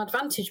gives them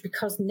advantage,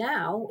 because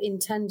now in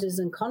tenders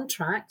and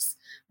contracts,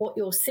 what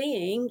you're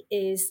seeing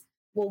is,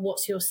 well,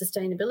 what's your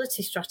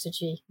sustainability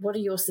strategy? What are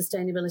your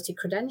sustainability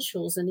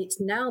credentials? And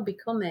it's now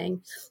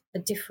becoming a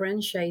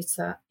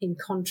differentiator in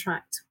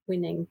contract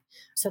winning.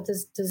 So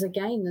there's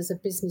a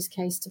business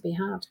case to be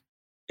had.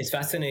 It's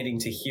fascinating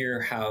to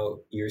hear how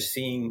you're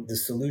seeing the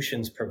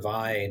solutions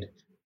provide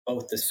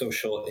both the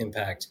social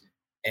impact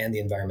and the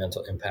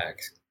environmental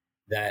impact.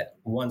 That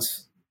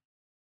once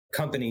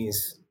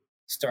companies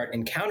start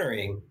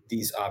encountering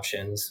these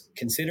options,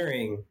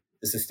 considering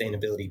the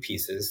sustainability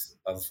pieces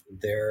of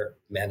their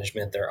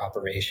management, their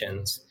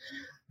operations,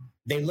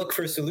 they look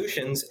for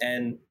solutions,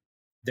 and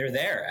they're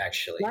there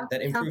actually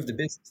that improve the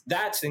business.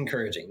 That's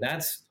encouraging.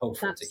 That's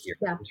hopeful to hear.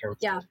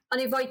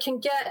 And if I can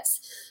get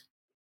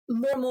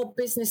more and more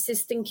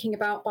businesses thinking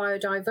about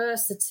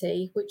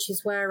biodiversity, which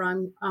is where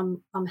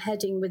I'm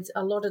heading with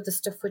a lot of the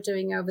stuff we're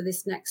doing over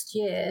this next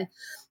year,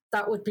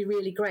 that would be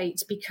really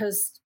great.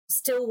 Because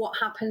still what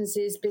happens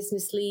is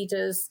business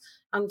leaders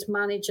and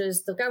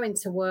managers, they'll go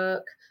into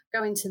work,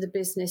 go into the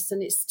business,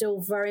 and it's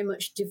still very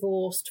much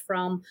divorced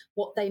from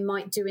what they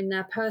might do in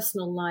their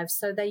personal lives.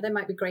 So they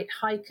might be great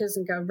hikers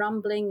and go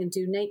rambling and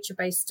do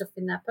nature-based stuff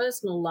in their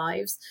personal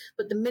lives,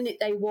 but the minute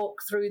they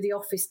walk through the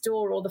office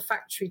door or the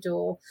factory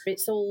door,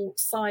 it's all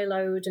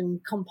siloed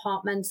and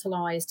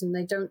compartmentalized, and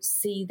they don't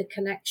see the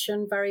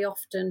connection very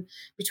often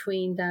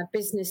between their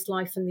business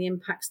life and the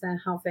impacts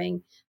they're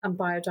having, and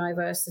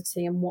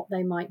biodiversity and what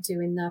they might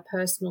do in their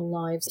personal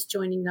lives. It's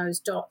joining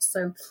those dots.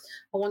 So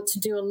I want to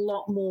do a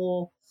lot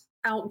more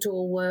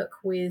outdoor work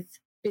with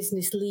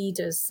business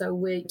leaders. So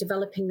we're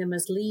developing them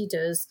as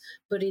leaders,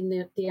 but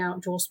in the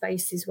outdoor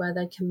spaces where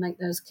they can make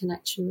those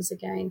connections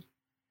again.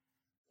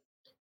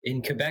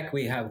 In Quebec,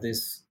 we have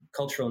this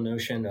cultural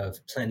notion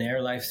of plein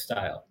air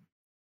lifestyle,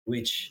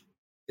 which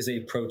is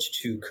an approach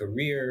to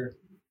career,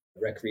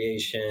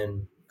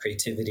 recreation,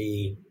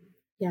 creativity,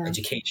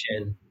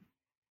 education,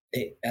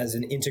 as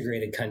an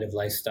integrated kind of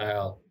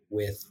lifestyle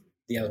with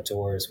the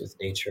outdoors, with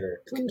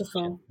nature.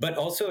 Wonderful. But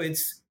also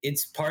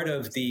it's part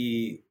of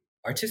the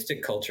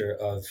artistic culture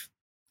of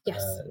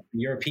the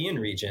European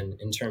region,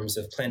 in terms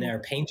of plein air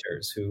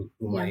painters who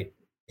might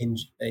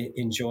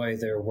enjoy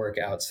their work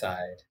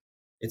outside.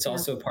 It's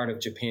also part of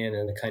Japan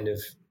and the kind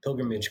of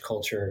pilgrimage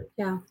culture.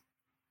 Yeah.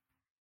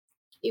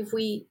 If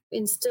we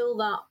instill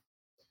that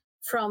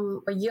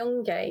from a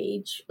young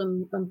age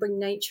and bring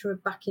nature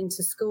back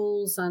into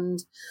schools, and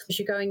as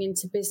you're going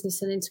into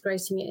business and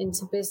integrating it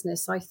into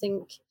business, I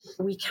think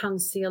we can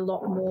see a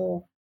lot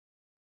more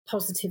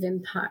positive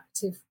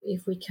impact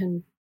if we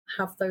can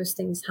have those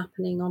things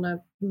happening on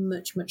a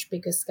much, much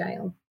bigger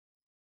scale.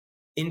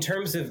 In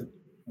terms of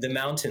the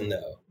mountain,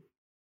 though,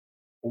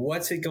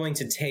 what's it going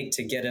to take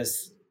to get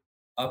us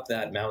up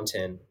that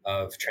mountain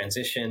of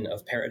transition,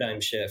 of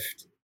paradigm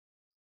shift,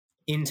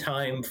 in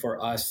time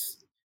for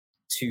us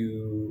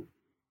to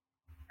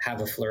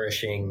have a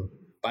flourishing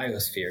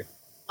biosphere?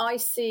 I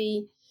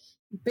see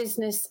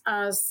business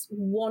as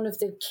one of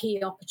the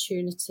key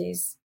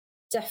opportunities.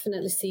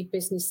 Definitely see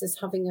business as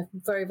having a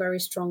very, very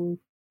strong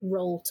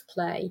role to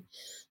play,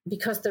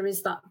 because there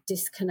is that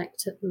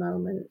disconnect at the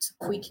moment.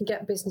 If we can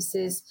get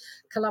businesses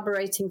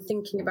collaborating,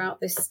 thinking about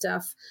this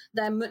stuff,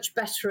 they're much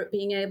better at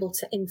being able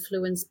to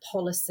influence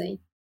policy,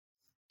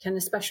 and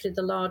especially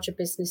the larger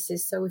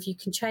businesses. So if you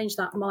can change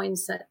that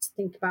mindset to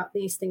think about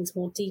these things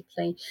more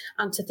deeply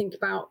and to think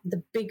about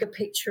the bigger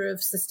picture of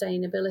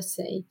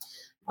sustainability,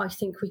 I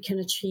think we can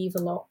achieve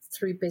a lot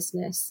through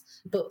business.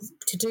 But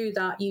to do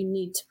that, you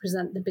need to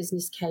present the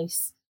business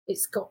case.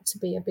 It's got to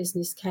be a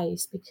business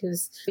case,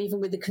 because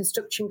even with the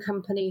construction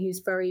company who's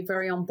very,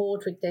 very on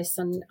board with this,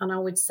 and I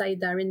would say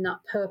they're in that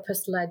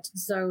purpose-led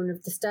zone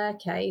of the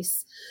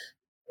staircase,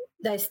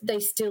 they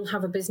still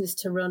have a business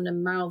to run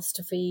and mouths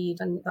to feed,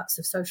 and that's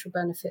of social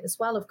benefit as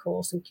well, of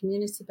course, and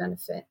community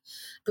benefit.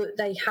 But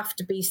they have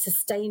to be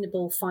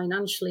sustainable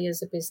financially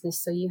as a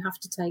business, so you have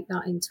to take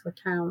that into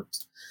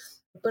account.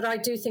 But I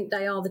do think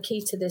they are the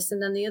key to this.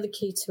 And then the other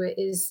key to it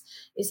is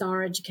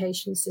our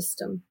education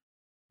system.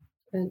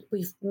 And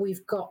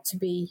we've got to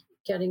be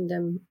getting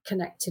them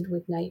connected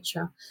with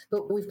nature.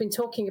 But we've been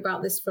talking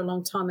about this for a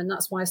long time, and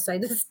that's why I say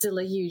there's still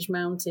a huge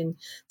mountain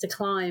to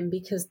climb,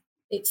 because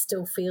it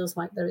still feels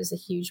like there is a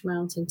huge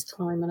mountain to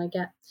climb. And I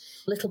get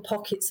little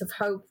pockets of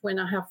hope when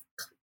I have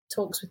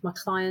talks with my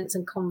clients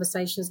and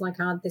conversations like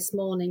I had this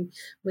morning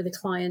with a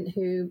client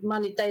who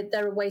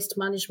they're a waste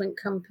management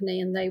company,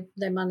 and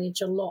they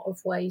manage a lot of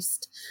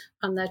waste,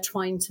 and they're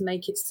trying to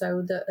make it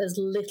so that as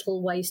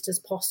little waste as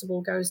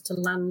possible goes to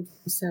land.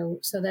 So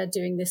they're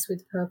doing this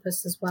with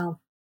purpose as well.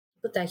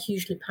 But they're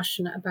hugely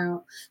passionate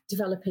about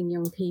developing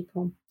young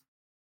people.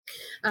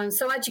 And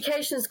so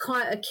education is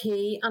quite a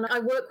key. And I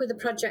work with a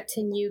project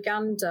in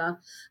Uganda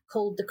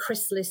called the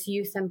Chrysalis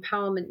Youth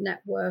Empowerment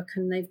Network.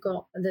 And they've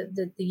got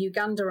the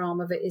Uganda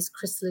arm of it is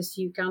Chrysalis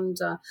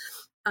Uganda.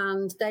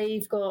 And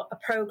they've got a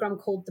program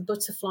called the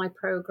Butterfly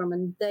Program.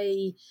 And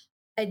they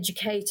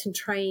educate and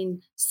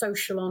train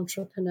social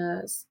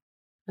entrepreneurs.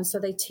 And so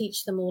they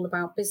teach them all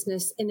about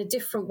business in a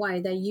different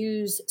way. They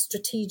use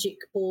strategic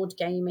board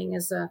gaming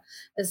as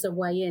a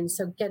way in.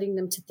 So getting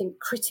them to think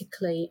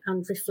critically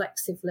and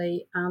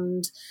reflexively,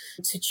 and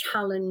to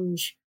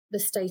challenge the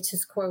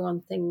status quo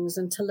on things,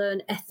 and to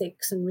learn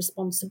ethics and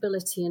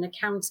responsibility and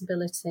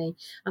accountability,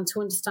 and to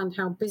understand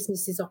how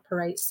businesses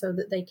operate so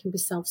that they can be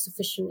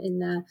self-sufficient in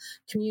their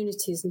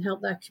communities and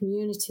help their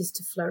communities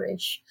to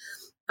flourish.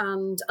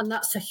 And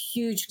that's a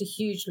hugely,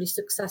 hugely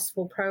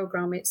successful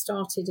program. It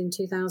started in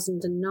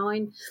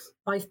 2009.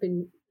 I've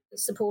been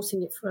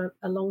supporting it for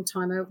a long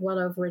time, well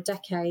over a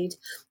decade.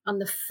 And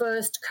the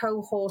first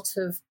cohort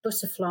of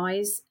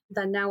butterflies,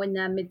 they're now in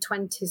their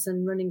mid-20s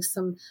and running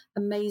some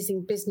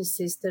amazing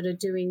businesses that are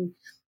doing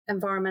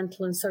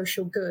environmental and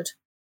social good,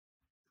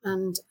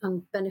 and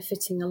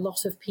benefiting a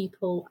lot of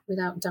people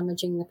without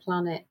damaging the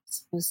planet.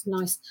 There's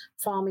nice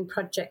farming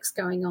projects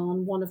going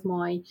on. One of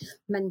my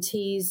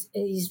mentees,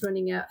 he's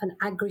running an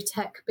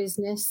agri-tech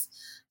business.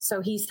 So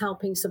he's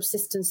helping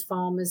subsistence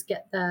farmers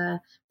get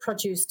their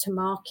produce to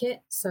market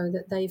so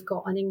that they've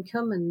got an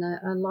income and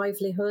a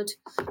livelihood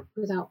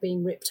without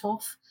being ripped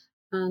off,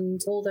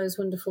 and all those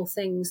wonderful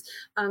things.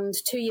 And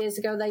 2 years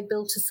ago, they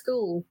built a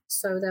school.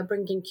 So they're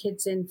bringing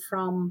kids in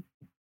from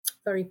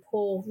very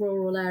poor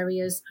rural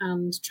areas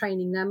and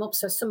training them up.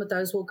 So some of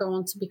those will go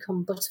on to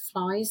become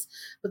butterflies,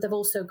 but they've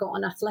also got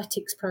an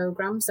athletics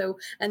program. So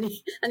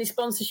any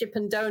sponsorship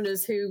and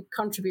donors who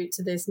contribute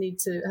to this need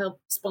to help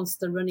sponsor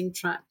the running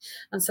track.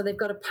 And so they've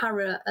got a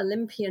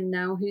para-Olympian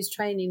now who's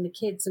training the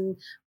kids, and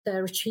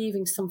they're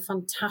achieving some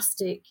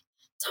fantastic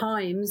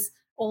times,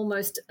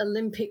 almost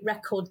Olympic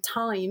record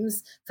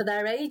times for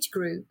their age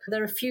group.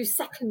 They're a few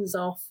seconds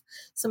off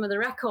some of the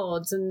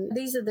records, and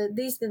these are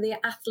the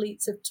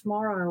athletes of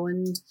tomorrow,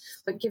 and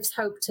it gives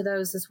hope to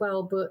those as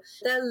well. But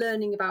they're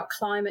learning about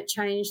climate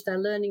change, they're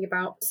learning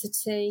about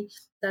city,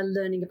 they're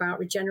learning about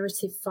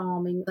regenerative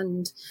farming,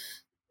 and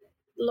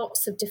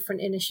lots of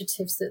different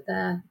initiatives that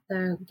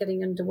they're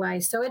getting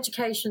underway. So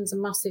education's a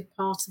massive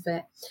part of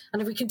it,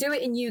 and if we can do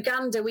it in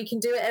Uganda, we can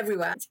do it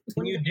everywhere.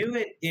 Can you do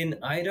it in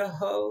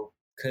Idaho?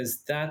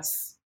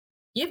 Because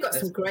you've got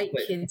some great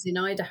kids in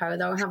Idaho,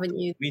 though, haven't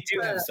you? We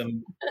do have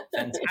some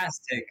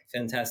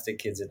fantastic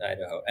kids in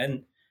Idaho,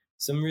 and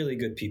some really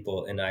good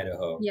people in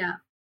Idaho. Yeah.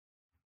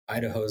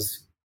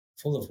 Idaho's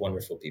full of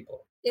wonderful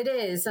people. It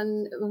is.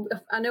 And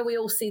I know we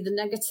all see the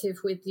negative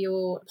with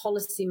your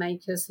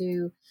policymakers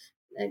who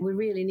we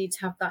really need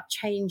to have that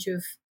change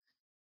of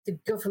the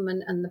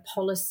government and the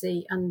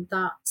policy, and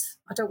that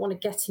I don't want to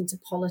get into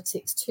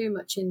politics too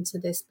much into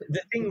this. But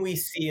the thing we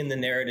see in the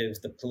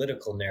narrative, the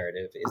political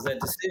narrative, is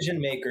that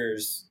decision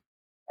makers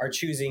are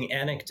choosing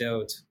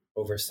anecdote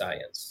over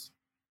science.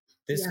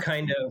 This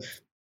kind of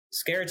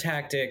scare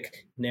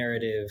tactic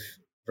narrative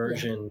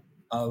version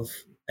of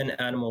an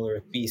animal or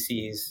a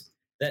species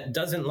that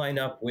doesn't line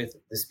up with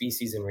the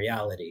species in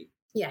reality.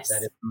 Yes.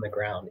 That is on the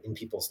ground in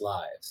people's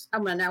lives.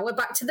 And now we're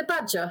back to the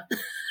badger.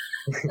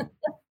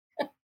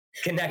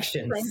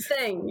 Connections. Same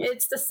thing.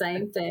 It's the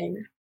same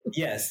thing.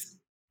 Yes.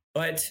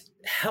 But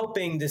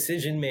helping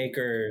decision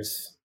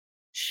makers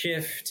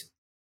shift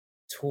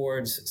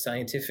towards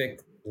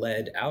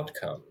scientific-led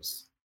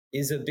outcomes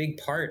is a big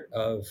part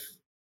of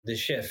the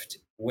shift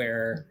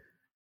where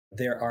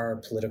there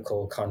are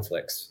political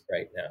conflicts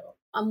right now.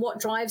 And what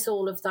drives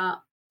all of that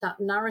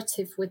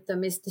narrative with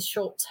them is the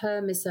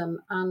short-termism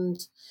and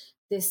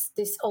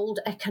this old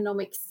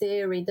economic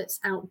theory that's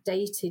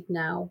outdated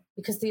now,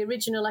 because the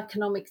original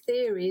economic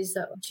theories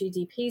that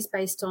GDP is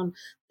based on,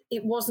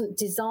 it wasn't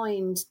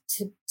designed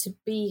to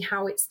be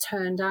how it's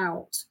turned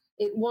out.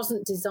 It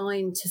wasn't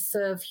designed to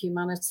serve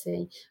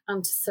humanity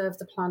and to serve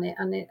the planet.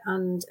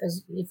 And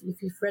as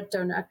if you've read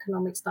Donut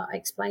Economics, that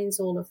explains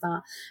all of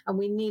that. And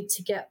we need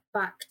to get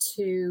back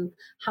to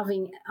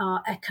having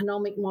our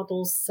economic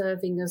models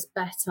serving us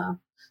better,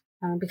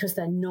 because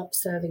they're not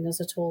serving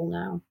us at all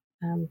now.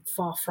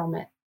 Far from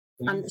it.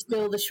 And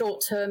still the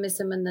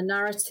short-termism and the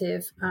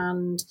narrative,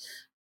 and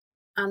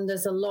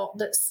there's a lot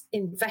that's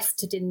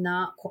invested in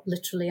that,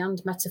 literally and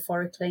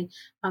metaphorically,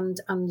 and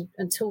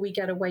until we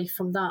get away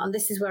from that. And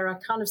this is where I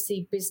kind of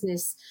see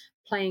business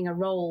playing a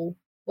role.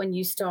 When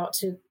you start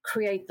to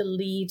create the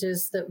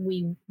leaders that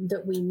we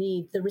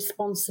need, the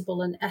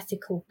responsible and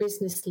ethical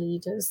business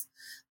leaders,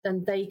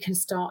 then they can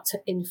start to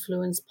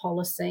influence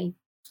policy.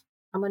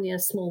 I'm only a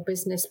small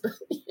business, but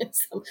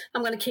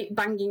I'm going to keep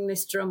banging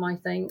this drum, I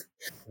think.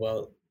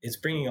 Well, it's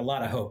bringing a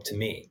lot of hope to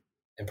me,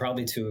 and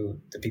probably to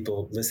the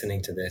people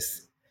listening to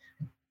this.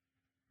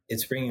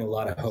 It's bringing a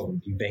lot of hope,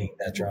 you banging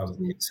that drum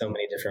in so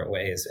many different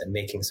ways and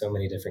making so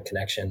many different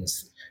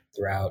connections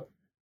throughout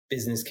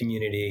business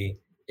community,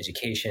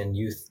 education,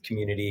 youth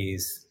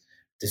communities,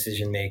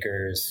 decision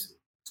makers.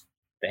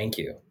 Thank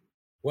you.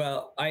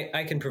 Well,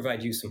 I can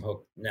provide you some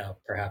hope now,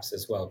 perhaps,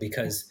 as well,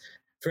 because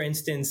for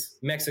instance,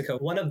 Mexico,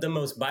 one of the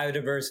most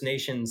biodiverse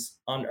nations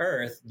on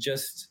Earth,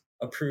 just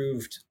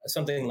approved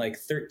something like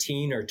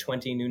 13 or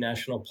 20 new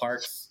national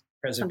parks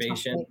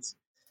preservations.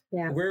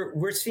 Yeah.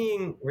 We're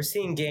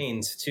seeing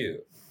gains too.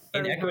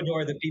 In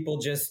Ecuador, the people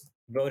just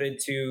voted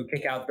to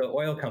kick out the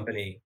oil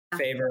company in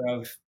favor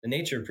of the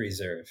nature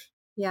preserve.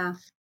 Yeah.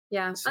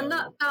 Yeah. So, and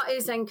that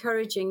is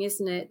encouraging,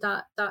 isn't it?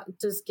 That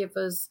does give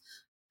us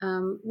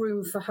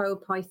room for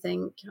hope, I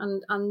think.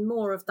 And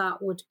more of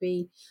that would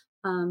be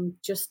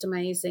just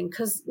amazing,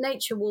 because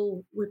nature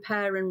will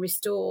repair and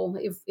restore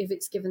if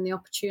it's given the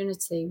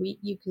opportunity.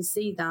 You can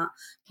see that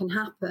can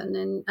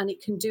happen, and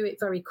it can do it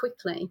very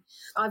quickly.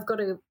 I've got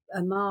a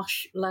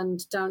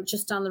marshland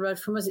just down the road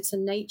from us. It's a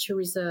nature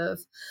reserve,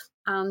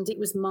 and it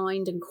was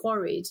mined and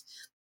quarried.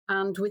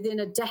 And within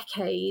a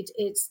decade,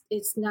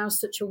 it's now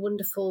such a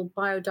wonderful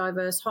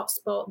biodiverse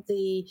hotspot.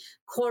 The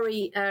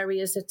quarry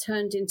areas are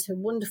turned into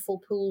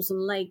wonderful pools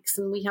and lakes,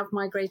 and we have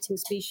migrating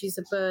species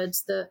of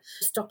birds that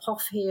stop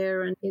off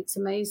here, and it's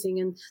amazing.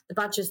 And the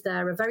badgers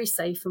there are very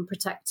safe and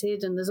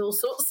protected, and there's all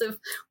sorts of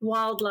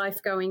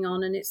wildlife going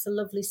on, and it's a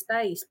lovely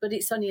space. But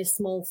it's only a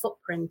small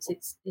footprint.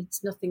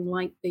 It's nothing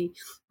like the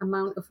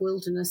amount of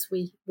wilderness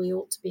we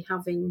ought to be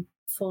having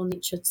for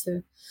nature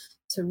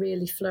to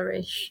really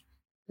flourish.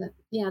 But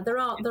yeah, there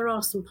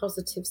are some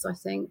positives, I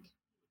think.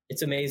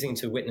 It's amazing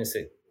to witness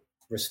it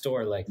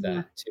restore like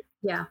that too.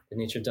 Yeah. The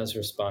nature does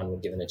respond when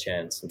given a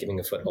chance and giving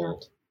a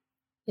foothold.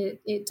 Yeah.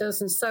 It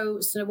does. And so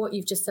what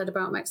you've just said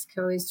about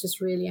Mexico is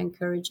just really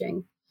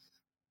encouraging.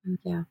 And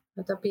yeah,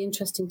 that'd be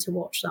interesting to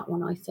watch that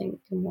one, I think,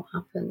 and what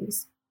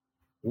happens.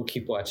 We'll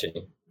keep watching.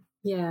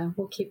 Yeah,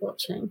 we'll keep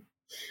watching.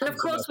 And of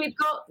course, we've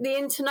got the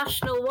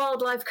International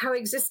Wildlife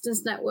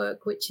Coexistence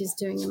Network, which is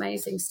doing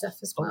amazing stuff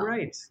as well. Oh,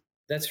 right.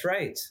 That's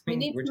right. We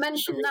need to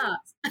mention that.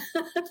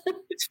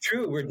 It's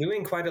true. We're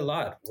doing quite a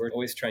lot. We're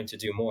always trying to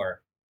do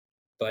more,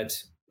 but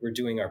we're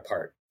doing our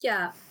part.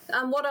 Yeah.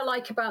 And what I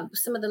like about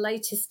some of the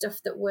latest stuff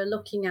that we're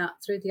looking at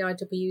through the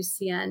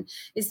IWCN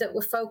is that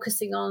we're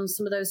focusing on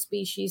some of those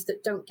species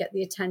that don't get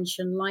the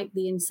attention, like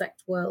the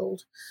insect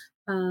world.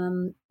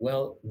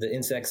 Well, the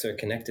insects are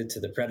connected to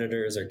the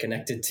predators, are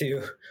connected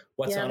to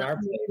what's on our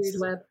plate.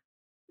 Web.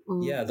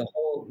 Yeah, the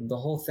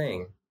whole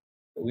thing.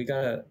 We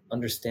got to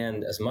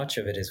understand as much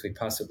of it as we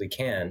possibly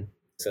can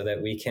so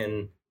that we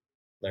can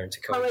learn to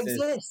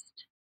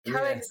coexist.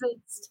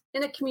 Coexist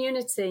in a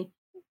community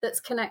that's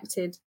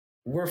connected.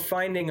 We're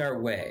finding our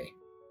way,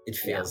 it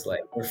feels like.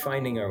 We're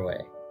finding our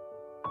way.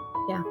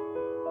 Yeah.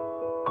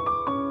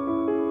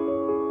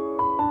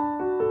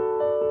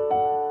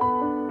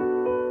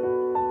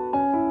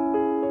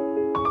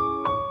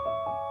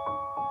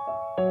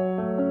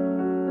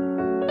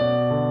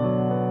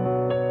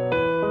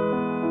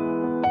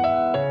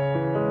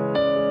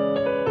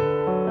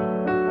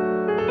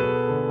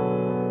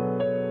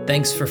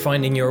 Thanks for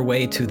finding your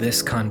way to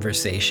this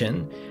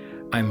conversation.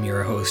 I'm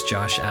your host,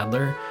 Josh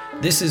Adler.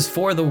 This is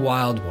For the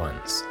Wild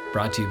Ones,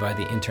 brought to you by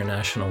the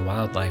International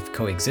Wildlife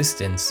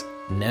Coexistence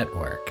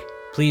Network.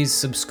 Please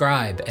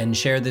subscribe and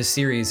share this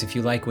series if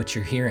you like what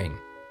you're hearing.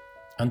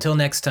 Until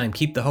next time,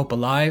 keep the hope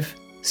alive,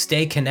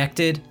 stay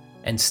connected,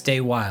 and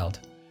stay wild.